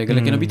فائر کرے گا,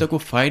 لیکن ابھی تک وہ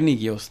فائر نہیں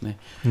کیا اس نے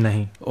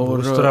نہیں, اور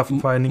اس طرح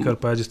فائر نہیں کر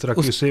پایا جس طرح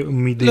کی اسے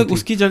امید تھی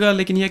اس کی جگہ.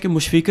 لیکن یہ کہ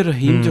مشفیق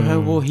الرحیم جو ہے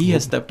وہ he has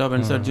stepped up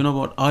and sad you know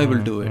what I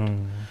will do it.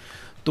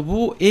 تو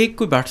وہ ایک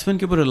کوئی بیٹسمین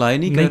کے اوپر ریلائی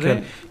نہیں کر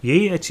رہے.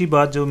 یہی اچھی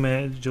بات جو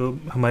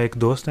ہمارے ایک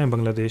دوست ہیں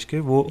بنگلہ دیش کے,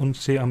 وہ ان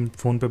سے ہم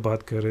فون پہ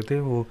بات کر رہے تھے,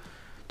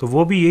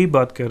 وہ بھی یہی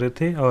بات کر رہے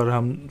تھے, اور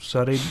ہم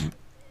سارے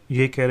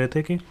یہ کہہ رہے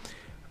تھے کہ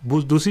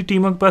دوسری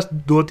ٹیموں کے پاس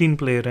 2-3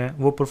 پلیئر ہیں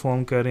وہ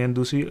پرفارم کر رہے ہیں,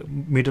 دوسری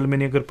میڈل میں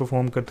نہیں اگر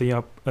پرفارم کرتے یا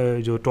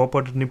جو ٹاپ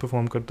آرڈر نہیں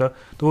پرفارم کرتا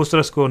تو وہ اس طرح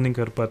اسکور نہیں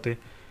کر پاتے.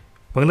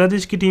 بنگلہ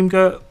دیش کی ٹیم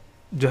کا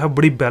جو ہے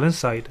بڑی بیلنس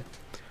سائڈ ہے.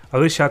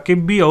 اگر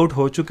شاکب بھی آؤٹ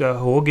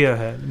ہو گیا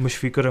ہے,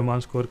 مشفیق الرحمان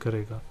اسکور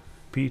کرے گا,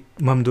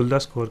 محمد اللہ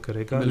اسکور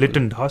کرے گا,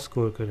 لٹن ڈاس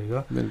اسکور کرے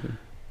گا.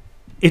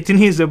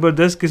 اتنی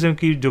زبردست قسم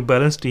کی جو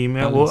بیلنس ٹیم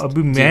ہے وہ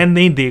ابھی میں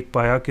نہیں دیکھ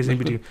پایا کسی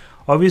بھی team.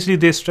 obviously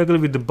they struggle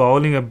with the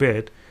bowling a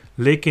bit,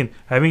 لیکن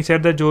having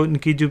said that جو ان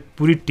کی جو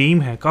پوری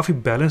ٹیم ہے کافی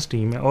بیلنس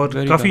ٹیم ہے اور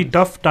کافی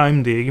ٹف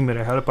ٹائم دے گی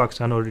میرے خیال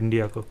پاکستان اور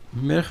انڈیا کو.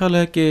 میرا خیال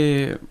ہے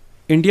کہ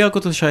انڈیا کو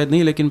تو شاید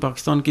نہیں, لیکن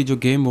پاکستان کی جو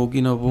گیم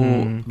ہوگی نا وہ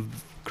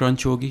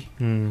کرنچ ہوگی,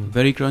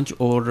 ویری کرنچ,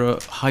 اور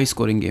ہائی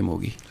اسکورنگ گیم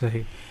ہوگی.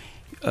 صحیح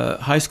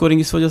ہائی اسکورنگ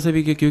اس وجہ سے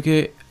بھی کہ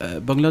کیونکہ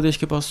بنگلہ دیش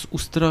کے پاس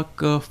اس طرح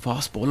کا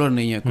فاسٹ بولر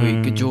نہیں ہے کوئی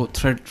کہ جو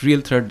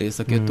ریئل تھریٹ دے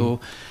سکے. تو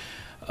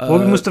وہ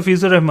بھی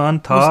مستفیض الرحمان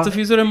تھا,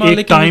 مستفیض الرحمان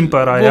ایک ٹائم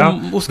پر آیا,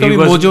 اس کا بھی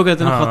موجو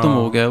کہتے ہیں ختم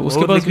ہو گیا. اس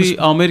کے پاس بھی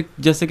عامر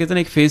جیسے کہتے ہیں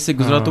ایک فیز سے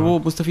گزرا, تو وہ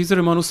مستفیض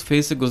الرحمان اس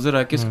فیز سے گزر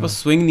رہا کہ اس کے پاس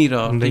سوئنگ نہیں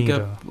رہا, ٹھیک ہے,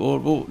 اور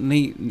وہ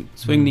نہیں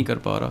سوئنگ نہیں کر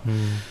پا رہا.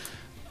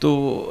 تو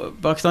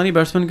پاکستانی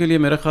بیٹسمین کے لیے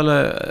میرا خیال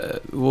ہے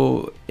وہ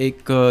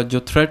ایک جو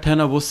تھریٹ ہے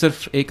نا وہ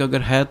صرف ایک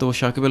اگر ہے تو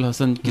شاکب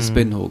الحسن کی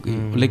اسپن ہوگی,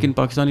 لیکن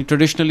پاکستانی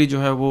ٹریڈیشنلی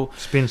جو ہے وہ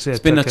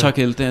اسپن اچھا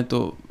کھیلتے ہیں,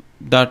 تو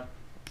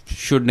دیٹ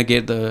شوڈ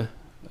نیگیٹ دا.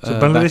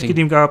 بنگلہ دیش کی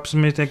ٹیم کا آپ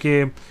سمجھتے ہیں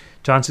کہ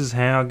چانسز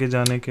ہیں آگے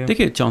جانے کے؟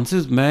 دیکھیے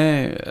چانسز,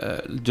 میں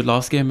جو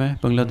لاسٹ گیم ہے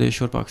بنگلہ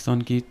دیش اور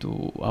پاکستان کی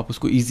تو آپ اس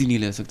کو ایزی نہیں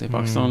لے سکتے.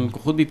 پاکستان کو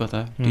خود بھی پتہ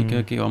ہے ٹھیک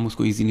ہے کہ ہم اس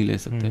کو ایزی نہیں لے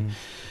سکتے,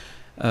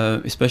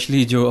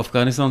 اسپیشلی جو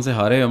افغانستان سے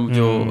ہارے ہم,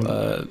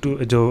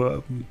 جو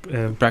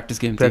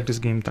پریکٹس گیم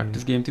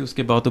تھی اس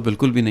کے بعد تو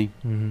بالکل بھی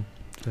نہیں.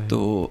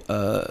 تو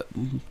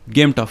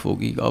گیم ٹف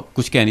ہوگی, آپ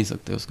کچھ کہہ نہیں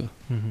سکتے اس کا.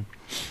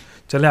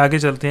 چلیں آگے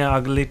چلتے ہیں.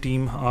 اگلی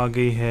ٹیم آ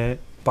گئی ہے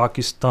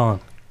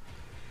پاکستان.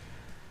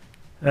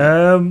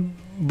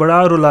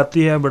 بڑا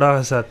رلاتی ہے, بڑا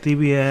ہنساتی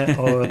بھی ہے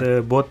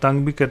اور بہت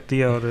تنگ بھی کرتی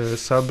ہے, اور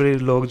سب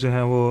لوگ جو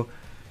ہیں وہ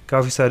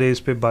کافی سارے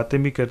اس پہ باتیں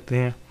بھی کرتے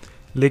ہیں,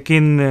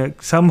 لیکن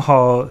some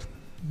how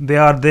they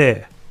are there.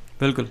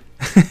 بالکل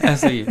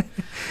ایسا ہی ہے.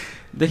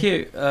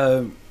 دیکھیے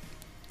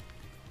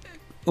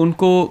ان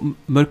کو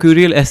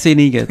مرکوریل ایسے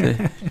نہیں کہتے,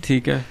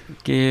 ٹھیک ہے,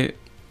 کہ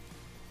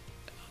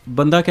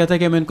بندہ کہتا ہے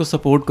کہ میں ان کو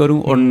سپورٹ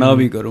کروں اور نہ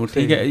بھی کروں,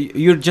 ٹھیک ہے,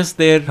 یو آر جسٹ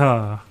دیر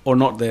اور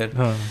ناٹ دیر.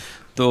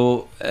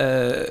 تو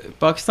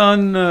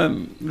پاکستان,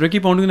 رکی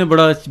پونڈنگ نے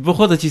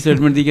بہت اچھی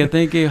اسٹیٹمنٹ دی, کہتے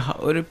ہیں کہ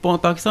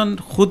پاکستان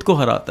خود کو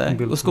ہراتا ہے,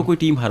 اس کو کوئی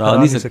ٹیم ہرا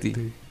نہیں سکتی,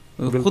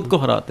 خود کو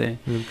ہراتے ہیں.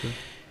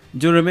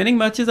 جو ریمیننگ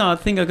میچز آئی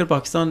تھنک اگر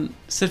پاکستان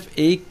صرف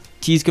ایک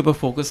چیز کے اوپر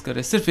فوکس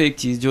کرے, صرف ایک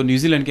چیز جو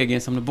نیوزی لینڈ کے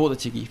اگینسٹ ہم نے بہت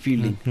اچھی کی,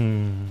 فیلڈنگ.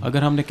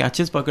 اگر ہم نے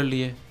کیچز پکڑ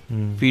لیے,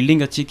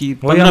 فیلڈنگ اچھی کی,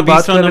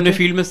 15-20 رن ہم نے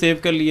فیلڈ میں سیو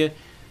کر لیے,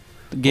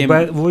 گیم.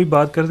 وہی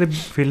بات کرتے,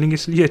 فیلڈنگ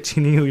اس لیے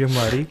اچھی نہیں ہوئی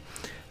ہماری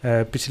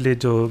پچھلے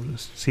جو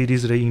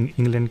سیریز رہی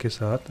انگلینڈ کے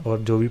ساتھ اور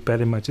جو بھی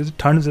پہلے میچز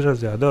ٹھنڈ ذرا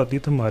زیادہ ہوتی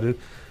ہے تو ہمارے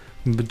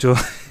جو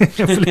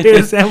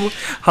پلیئرز ہیں وہ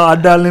ہاتھ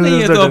ڈالنے میں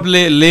یہ تو اب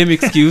لیم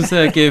ایکسکیوز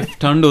ہے کہ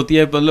ٹھنڈ ہوتی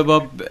ہے, مطلب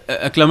اب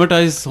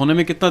ایکلیمیٹائز ہونے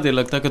میں کتنا دیر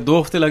لگتا ہے کہ 2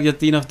 ہفتے لگ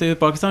جاتے 3 ہفتے.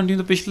 پاکستان ٹیم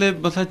تو پچھلے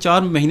مثلا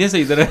 4 مہینے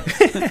سے ادھر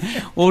ہے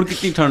اور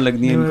کتنی ٹھنڈ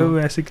لگنی ہے ان کو.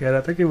 میں ایسے کہہ رہا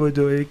تھا کہ وہ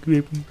جو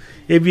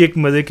یہ بھی ایک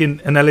مزے کی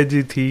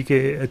انالوجی تھی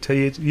کہ اچھا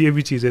یہ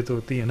بھی چیزیں تو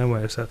ہوتی ہیں نا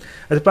ہمارے ساتھ.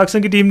 اچھا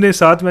پاکستان کی ٹیم نے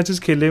 7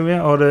 میچز کھیلے ہوئے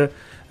ہیں اور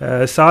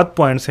 7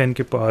 پوائنٹس ہیں ان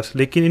کے پاس,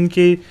 لیکن ان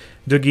کے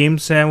جو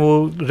گیمس ہیں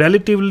وہ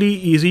ریلیٹیولی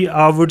ایزی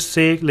آؤٹ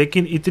سے,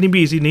 لیکن اتنی بھی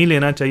ایزی نہیں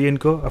لینا چاہیے ان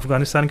کو.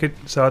 افغانستان کے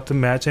ساتھ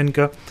میچ ہے ان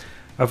کا.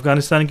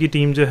 افغانستان کی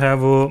ٹیم جو ہے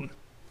وہ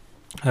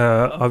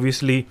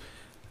آبویسلی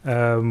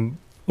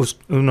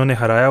انہوں نے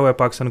ہرایا ہوا ہے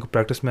پاکستان کو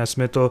پریکٹس میچ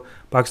میں, تو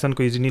پاکستان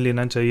کو ایزی نہیں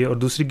لینا چاہیے. اور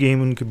دوسری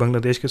گیم ان کی بنگلہ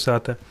دیش کے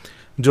ساتھ ہے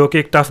جو کہ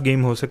ایک ٹف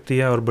گیم ہو سکتی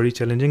ہے اور بڑی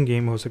چیلنجنگ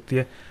گیم ہو سکتی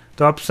ہے.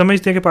 تو آپ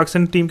سمجھتے ہیں کہ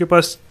پاکستان ٹیم کے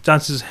پاس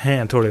چانسز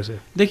ہیں تھوڑے سے؟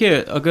 دیکھیے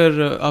اگر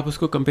آپ اس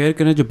کو کمپیئر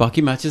کریں جو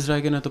باقی میچز رہ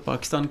گئے نا, تو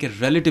پاکستان کے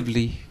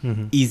ریلیٹیولی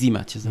ایزی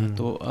میچز ہیں.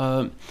 تو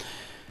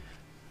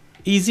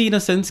ایزی ان اے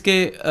سینس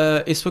کہ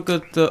اس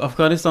وقت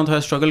افغانستان تھوڑا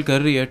اسٹرگل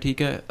کر رہی ہے,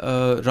 ٹھیک ہے.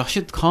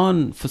 Rashid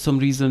Khan for some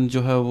reason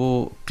جو ہے وہ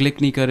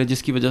کلک نہیں کر رہے,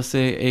 جس کی وجہ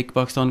سے ایک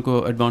پاکستان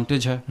کو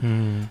ایڈوانٹیج ہے,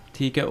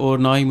 ٹھیک ہے. اور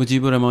نہ ہی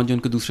مجیب الرحمان جو ان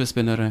کے دوسرے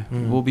اسپنر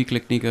ہیں وہ بھی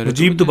کلک نہیں کر رہے.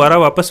 مجیب دوبارہ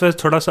واپس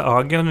تھوڑا سا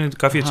آ گیا, انہوں نے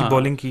کافی اچھی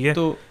بالنگ کی ہے,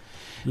 تو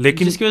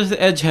لیکن جس کی وجہ سے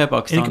ایج ہے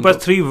پاکستان. ان کے پاس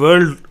 3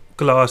 ورلڈ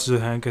کلاس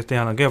جو ہیں کہتے ہیں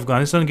حالانکہ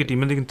افغانستان کی ٹیم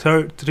میں, لیکن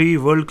 3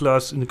 ورلڈ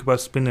کلاس ان کے پاس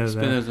اسپنرز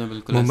ہیں.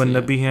 محمد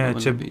نبی ہیں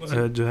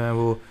اچھے جو ہیں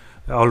وہ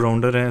آل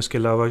راؤنڈر ہیں, اس کے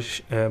علاوہ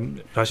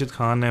راشد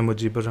خان ہیں,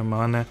 مجیب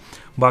الرحمان ہیں.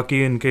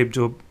 باقی ان کے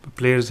جو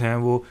پلیئرز ہیں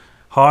وہ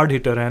ہارڈ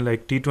ہٹر ہیں,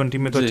 لائک T20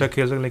 میں تو اچھا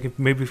کھیل سکتے لیکن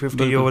مے بی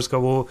 50 اوورس کا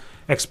وہ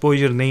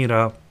ایکسپوجر نہیں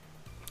رہا,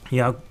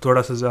 یا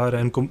تھوڑا سا ظاہر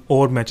ہے ان کو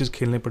اور میچز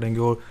کھیلنے پڑیں گے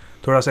اور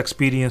تھوڑا سا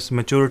ایکسپیرینس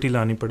میچورٹی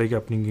لانی پڑے گی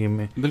اپنی گیم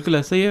میں. بالکل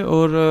ایسا ہی ہے.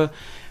 اور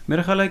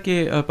میرا خیال ہے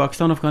کہ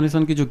پاکستان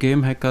افغانستان کی جو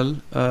گیم ہے کل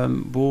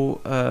وہ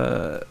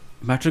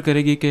میٹر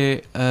کرے گی کہ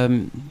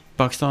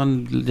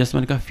پاکستان جیسے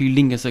میں نے کہا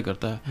فیلڈنگ کیسے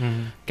کرتا ہے,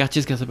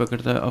 کیچز کیسے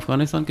پکڑتا ہے.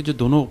 افغانستان کے جو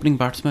دونوں اوپننگ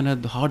بیٹسمین ہیں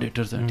ہارڈ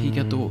ہٹرز ہیں, ٹھیک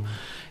ہے. تو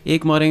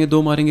 1 ماریں گے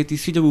 2 ماریں گے,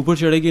 تیسری جب اوپر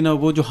چڑھے گی نا,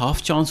 وہ جو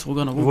ہاف چانس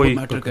ہوگا نا وہ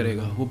میٹر کرے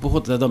گا, وہ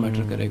بہت زیادہ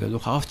میٹر کرے گا, جو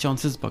ہاف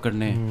چانسز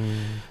پکڑنے ہیں.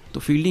 تو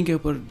فیلڈنگ کے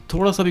اوپر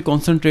تھوڑا سا بھی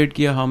کانسنٹریٹ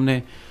کیا ہم نے.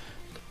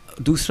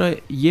 دوسرا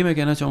یہ میں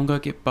کہنا چاہوں گا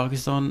کہ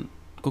پاکستان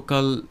کو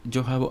کل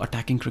جو ہے وہ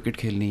اٹیکنگ کرکٹ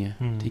کھیلنی ہے,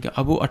 ٹھیک ہے.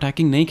 اب وہ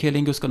اٹیکنگ نہیں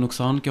کھیلیں گے, اس کا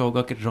نقصان کیا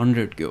ہوگا کہ رن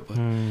ریٹ کے اوپر.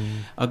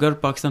 اگر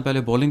پاکستان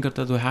پہلے بالنگ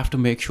کرتا ہے تو ہیو ٹو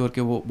میک شیور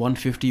کہ وہ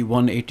 150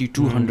 180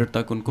 200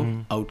 تک ان کو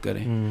آؤٹ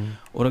کریں.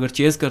 اور اگر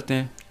چیز کرتے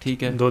ہیں,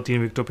 ٹھیک ہے,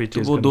 2-3 وکٹوں پہ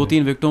وہ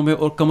 2-3 وکٹوں میں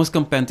اور کم از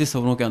کم 35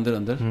 اووروں کے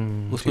اندر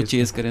اس کو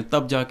چیز کریں,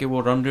 تب جا کے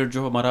وہ رن ریٹ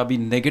جو ہمارا ابھی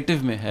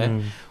نیگیٹو میں ہے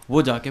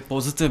وہ جا کے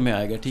پازیٹیو میں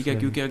آئے گا, ٹھیک ہے.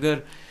 کیونکہ اگر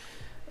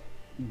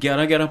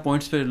 11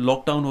 پوائنٹس پہ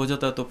لاک ڈاؤن ہو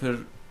جاتا ہے تو پھر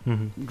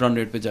رن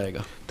ریٹ پہ جائے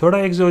گا. تھوڑا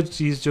ایک جو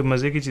چیز جو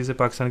مزے کی چیز ہے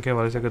پاکستان کے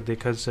حوالے سے اگر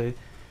دیکھا جائے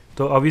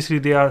تو obviously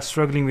they are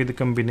struggling with the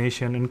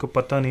combination. ان کو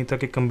پتہ نہیں تھا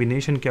کہ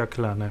کمبینیشن کیا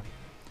کھلانا ہے,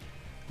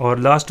 اور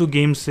لاسٹ 2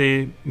 گیمز سے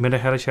میرا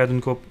خیال ہے شاید ان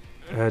کو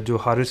جو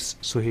حارث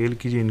سہیل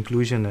کی جو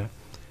انکلوژن ہے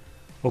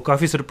وہ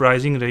کافی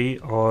سرپرائزنگ رہی,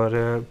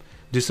 اور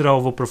جس طرح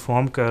وہ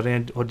پرفارم کر رہے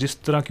ہیں اور جس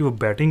طرح کی وہ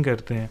بیٹنگ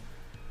کرتے ہیں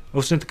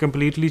اس نے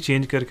کمپلیٹلی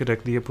چینج کر کے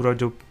رکھ دیا. پورا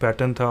جو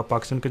پیٹرن تھا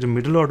پاکستان کا جو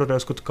مڈل آرڈر ہے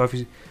اس کو تو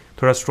کافی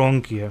تھوڑا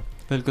اسٹرانگ کیا.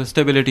 بالکل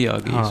اسٹیبلٹی آ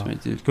گئی اس میں,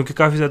 کیونکہ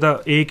کافی زیادہ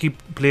ایک ہی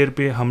پلیئر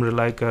پہ ہم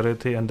ریلائی کر رہے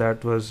تھے, and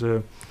that was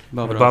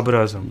Babar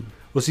Azam.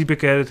 اسی پہ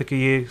کہہ رہے تھے کہ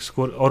یہ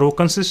اسکور, اور وہ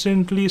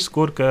کنسسٹنٹلی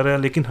اسکور کر رہا ہے,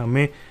 لیکن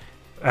ہمیں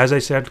ایز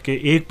آئی سیڈ کہ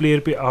ایک پلیئر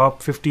پہ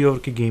آپ 50 اوور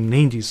کی گیم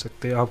نہیں جیت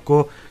سکتے, آپ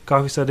کو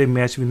کافی سارے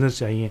میچ ونرز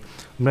چاہیے.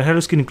 میرا خیال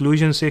اس کی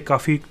انکلوژن سے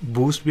کافی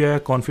بوسٹ بھی آیا,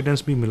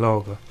 کانفیڈنس بھی ملا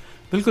ہوگا.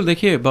 بالکل.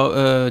 دیکھیے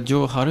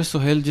جو حارث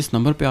سہیل جس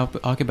نمبر پہ آپ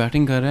آ کے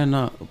بیٹنگ کر رہے ہیں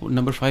نا,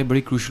 نمبر 5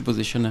 بڑی کروشل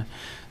پوزیشن ہے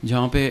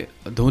جہاں پہ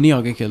دھونی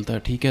آگے کھیلتا ہے,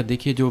 ٹھیک ہے.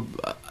 دیکھیے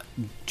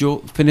جو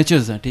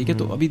فنیشرز ہیں, ٹھیک ہے.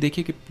 تو ابھی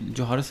دیکھیے کہ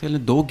جو حارث سہیل نے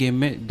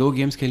 2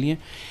 گیمز کھیلی ہیں,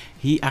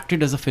 he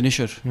acted as a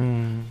finisher,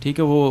 ٹھیک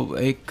ہے. وہ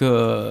ایک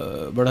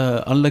بڑا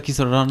انلکی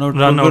سا رن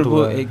آؤٹ,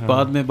 وہ ایک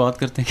بعد میں بات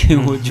کرتے ہیں کہ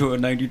وہ جو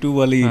 92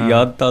 والی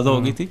یاد تازہ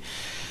ہو گئی تھی.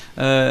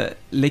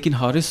 لیکن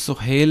حارث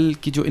سہیل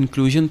کی جو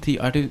انکلوژن تھی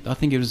I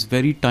think it was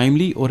very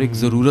timely, اور ایک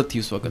ضرورت تھی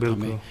اس وقت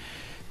ہمیں,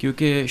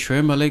 کیونکہ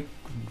Shoaib Malik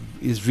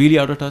is really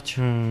out of touch.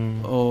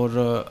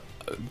 اور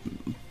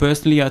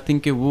پرسنلی آئی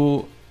تھنک کہ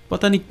وہ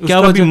پتہ نہیں کیا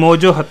وجہ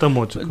موجو ختم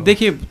ہو چکا.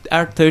 دیکھیے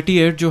ایٹ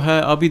 38 جو ہے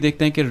ابھی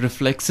دیکھتے ہیں کہ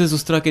ریفلیکسز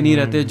اس طرح کے نہیں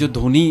رہتے جو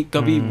دھونی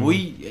کبھی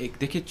وہی ایک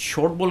دیکھیے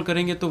شارٹ بال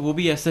کریں گے تو وہ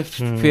بھی ایسے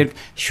فیئر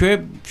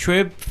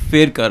شعیب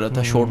فیئر کر رہا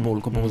تھا شارٹ بال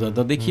کو بہت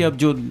زیادہ. دیکھیے اب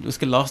جو اس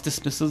کے لاسٹ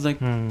ڈسمسلز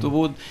ہیں تو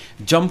وہ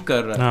جمپ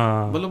کر رہا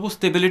ہے, مطلب وہ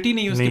اسٹیبلٹی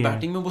نہیں ہے اس کی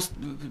بیٹنگ میں,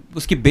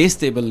 اس کی بیس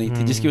اسٹیبل نہیں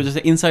تھی جس کی وجہ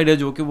سے ان سائڈ ہے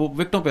جو کہ وہ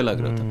وکٹوں پہ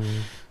لگ رہا تھا,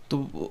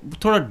 تو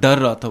تھوڑا ڈر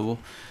رہا تھا وہ.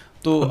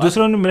 تو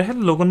دوسروں نے میرے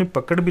خیال لوگوں نے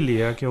پکڑ بھی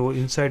لیا کہ وہ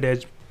انسائڈ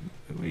ایج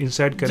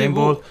انسائڈ کریں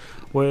بال,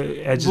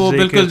 وہ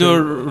بالکل جو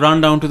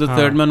run down to the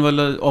third man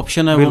والا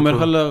آپشن ہے وہ میرا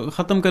خیال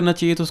ختم کرنا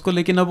چاہیے تھا اس کو.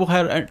 لیکن اب وہ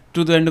خیر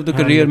to the end of the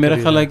career میرا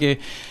خیال ہے کہ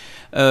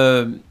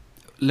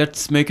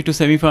let's make it to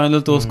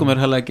semifinal, तो उसको मेरा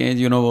ख्याल है कि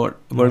you know what,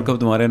 World Cup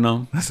तुम्हारे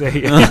नाम।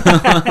 सही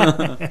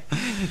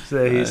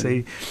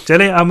सही।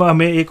 चलें, अब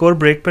हमें एक और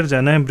ब्रेक पर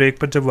जाना है। ब्रेक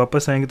पर जब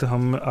वापस आएंगे तो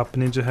हम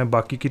अपने जो है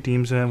बाकी की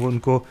टीम्स हैं वो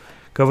उनको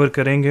कवर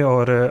करेंगे,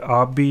 और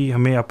आप भी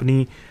हमें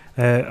अपनी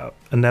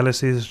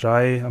एनालिसिस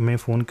राय हमें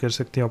फ़ोन कर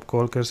सकते हैं, आप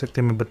कॉल कर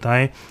सकते हैं, हमें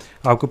बताएं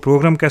आपको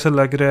प्रोग्राम कैसा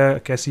लग रहा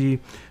है, कैसी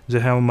जो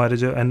है हमारे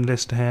जो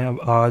एनालिस्ट हैं अब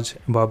आज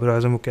बाबर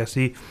आजम वो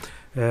कैसी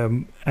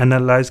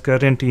एनालाइज कर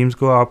रहे हैं टीम्स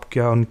को, आप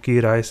क्या उनकी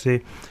राय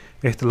से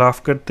इख्तलाफ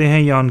करते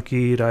हैं या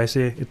उनकी राय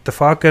से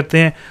इत्तफाक करते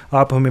हैं,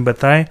 आप हमें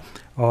बताएं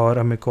और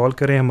हमें कॉल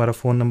करें। हमारा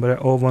फ़ोन नंबर है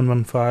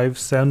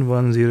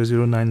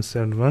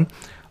 011571000971,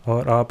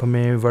 और आप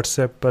हमें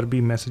व्हाट्सएप पर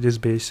भी मैसेजेस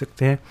भेज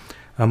सकते हैं।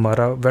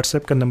 हमारा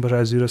व्हाट्सएप का नंबर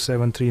है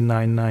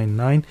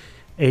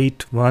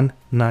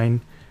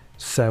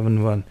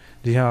 0739998191।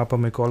 जी हाँ, आप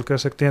हमें कॉल कर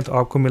सकते हैं। तो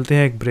आपको मिलते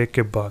हैं एक ब्रेक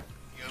के बाद।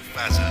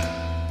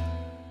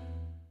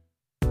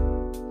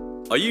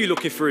 Are you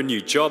looking for a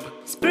new job?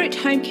 Spirit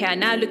Home Care are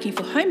now looking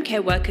for home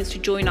care workers to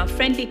join our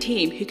friendly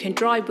team who can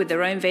drive with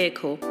their own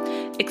vehicle.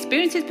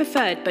 Experience is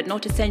preferred but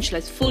not essential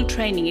as full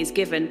training is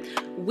given.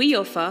 We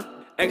offer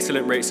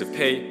excellent rates of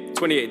pay,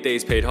 28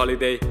 days paid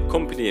holiday,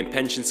 company and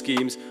pension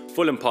schemes,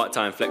 full and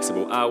part-time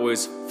flexible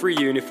hours, free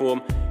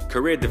uniform,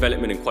 career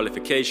development and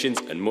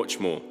qualifications, and much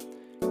more.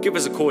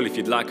 Give us a call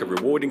if you'd like a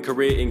rewarding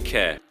career in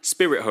care.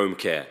 Spirit Home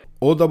Care.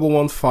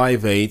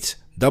 01158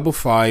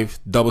 55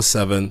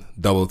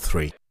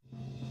 7733.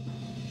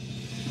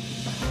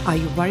 Are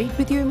you worried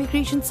with your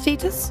immigration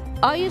status?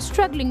 Are you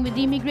struggling with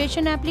the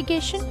immigration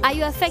application? Are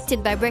you affected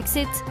by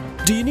Brexit?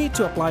 Do you need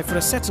to apply for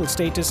a settled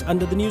status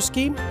under the new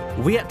scheme?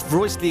 We at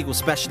Royce Legal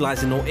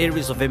specialise in all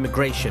areas of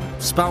immigration: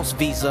 spouse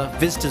visa,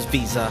 visitor's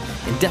visa,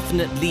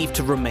 indefinite leave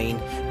to remain,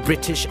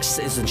 British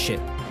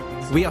citizenship.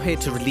 We are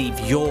here to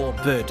relieve your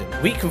burden.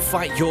 We can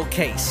fight your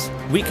case.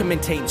 We can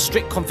maintain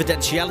strict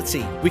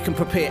confidentiality. We can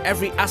prepare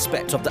every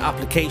aspect of the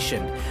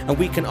application, and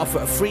we can offer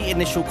a free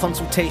initial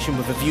consultation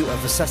with a view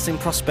of assessing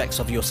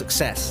prospects of your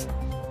success.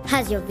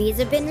 Has your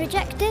visa been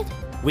rejected?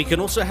 We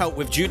can also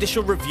help with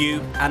judicial review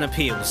and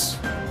appeals.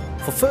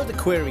 For further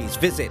queries,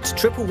 visit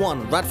 111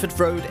 Radford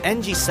Road,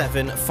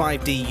 NG7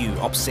 5DU,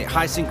 opposite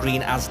Hyacinth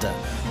Green, Asda,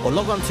 or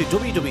log on to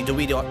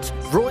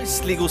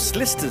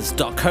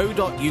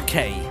www.roycelegalsolicitors.co.uk.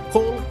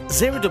 Call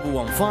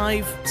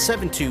 0115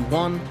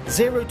 721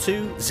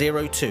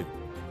 0202.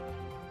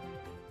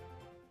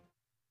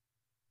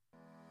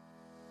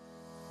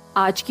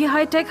 आज की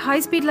hi tech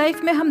high speed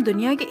life में हम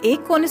दुनिया के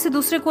एक कोने से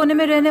दूसरे कोने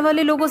में रहने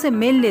वाले लोगों से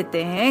मिल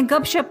लेते हैं,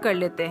 गपशप कर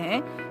लेते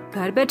हैं,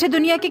 घर बैठे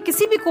दुनिया के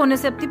किसी भी कोने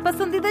से अपनी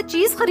पसंदीदा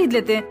चीज खरीद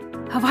लेते हैं,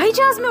 हवाई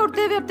जहाज में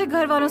उड़ते हुए अपने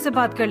घर वालों से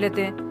बात कर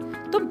लेते हैं।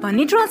 तो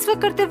मनी ट्रांसफर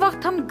करते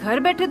वक्त हम घर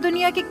बैठे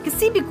दुनिया के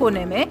किसी भी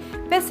कोने में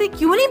पैसे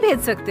क्यों नहीं भेज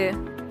सकते?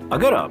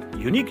 अगर आप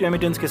यूनिक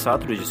रेमिटेंस के साथ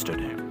रजिस्टर्ड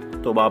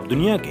हैं, तो अब आप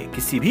दुनिया के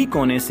किसी भी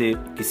कोने से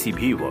किसी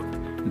भी वक्त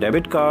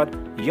डेबिट कार्ड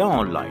या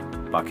ऑनलाइन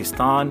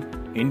पाकिस्तान,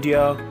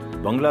 इंडिया,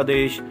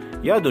 बांग्लादेश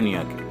या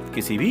दुनिया के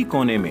किसी भी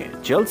कोने में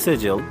जल्द से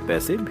जल्द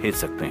पैसे भेज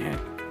सकते हैं।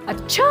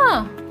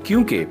 अच्छा,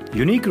 क्योंकि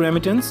यूनिक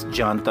रेमिटेंस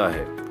जानता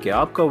है कि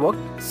आपका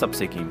वक्त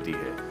सबसे कीमती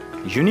है।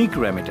 Unique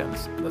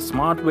remittance, the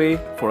smart way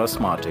for a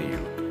smarter you.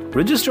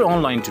 Register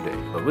online today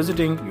by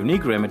visiting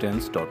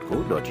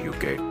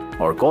uniqueremittance.co.uk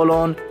or call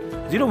on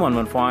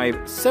 0115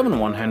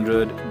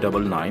 7100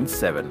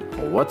 997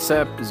 or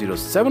WhatsApp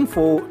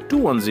 074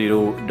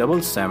 210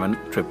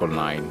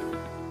 77999.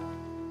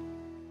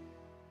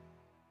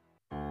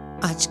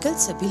 आजकल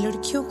सभी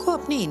लड़कियों को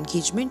अपने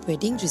एंगेजमेंट,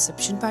 वेडिंग,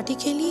 रिसेप्शन पार्टी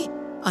के लिए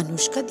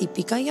अनुष्का,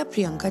 दीपिका या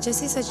प्रियंका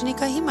जैसे सजने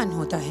का ही मन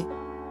होता है।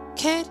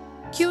 खैर,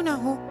 क्यों ना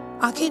हो,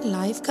 आखिर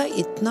लाइफ का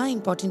इतना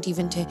इम्पोर्टेंट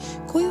इवेंट है,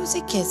 कोई उसे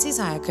कैसे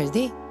जाया कर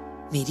दे।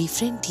 मेरी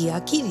फ्रेंड टिया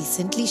की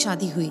रिसेंटली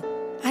शादी हुई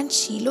एंड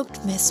शी लुक्ड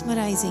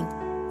मेस्मराइजिंग।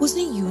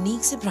 उसने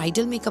यूनिक से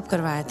ब्राइडल मेकअप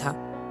करवाया था।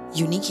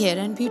 Unique hair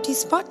and beauty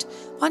spot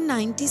on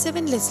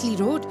 97 Leslie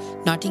road,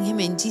 Nottingham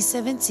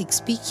NG7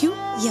 6PQ,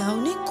 या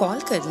उन्हें कॉल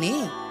कर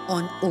लें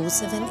ऑन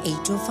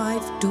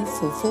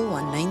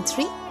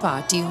 07805244193।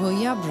 पार्टी हो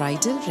या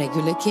ब्राइडल,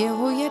 रेगुलर केयर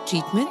हो या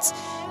ट्रीटमेंट्स,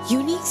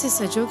 यूनिक से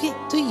सजोगे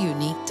तो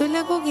यूनिक तो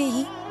लगोगे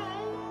ही।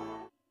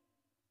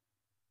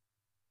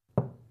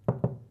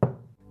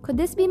 Could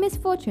this be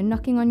misfortune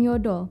knocking on your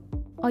door?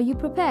 Are you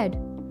prepared?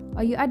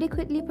 Are you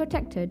adequately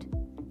protected?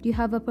 Do you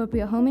have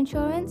appropriate home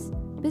insurance,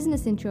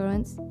 business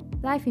insurance,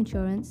 life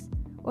insurance,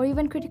 or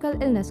even critical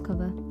illness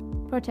cover?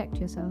 Protect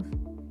yourself.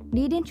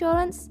 Need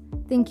insurance?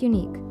 Think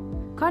Unique.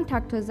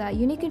 Contact us at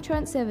Unique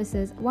Insurance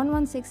Services,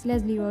 116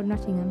 Leslie Road,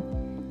 Nottingham.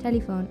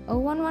 Telephone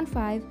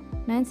 0115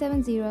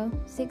 970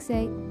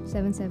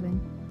 6877.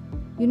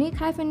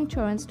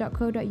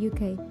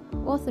 Unique-insurance.co.uk.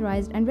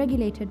 Authorised and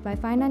regulated by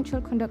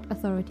Financial Conduct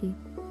Authority.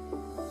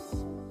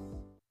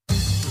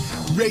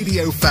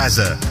 Radio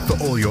Fazza for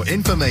all your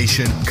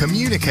information,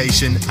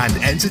 communication and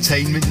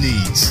entertainment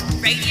needs.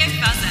 Radio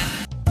Fazza.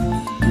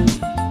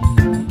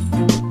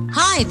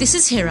 Hi, this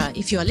is Hira.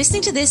 If you are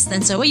listening to this,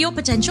 then so are your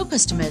potential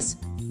customers.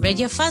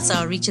 Radio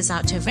Fazza reaches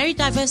out to a very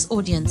diverse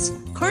audience,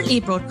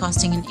 currently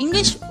broadcasting in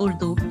English,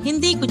 Urdu,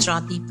 Hindi,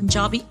 Gujarati,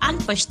 Punjabi and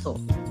Pashto.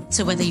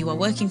 So whether you are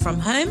working from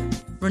home,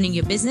 running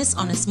your business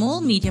on a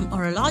small, medium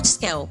or a large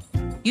scale,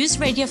 use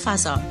Radio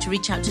Faza to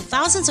reach out to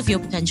thousands of your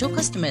potential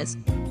customers.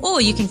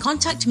 Or you can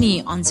contact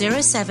me on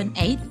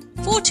 078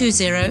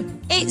 420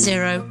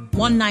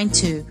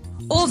 80192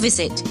 or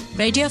visit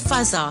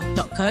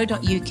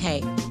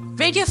radiofaza.co.uk.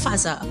 Radio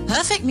Faza, a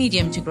perfect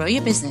medium to grow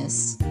your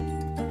business.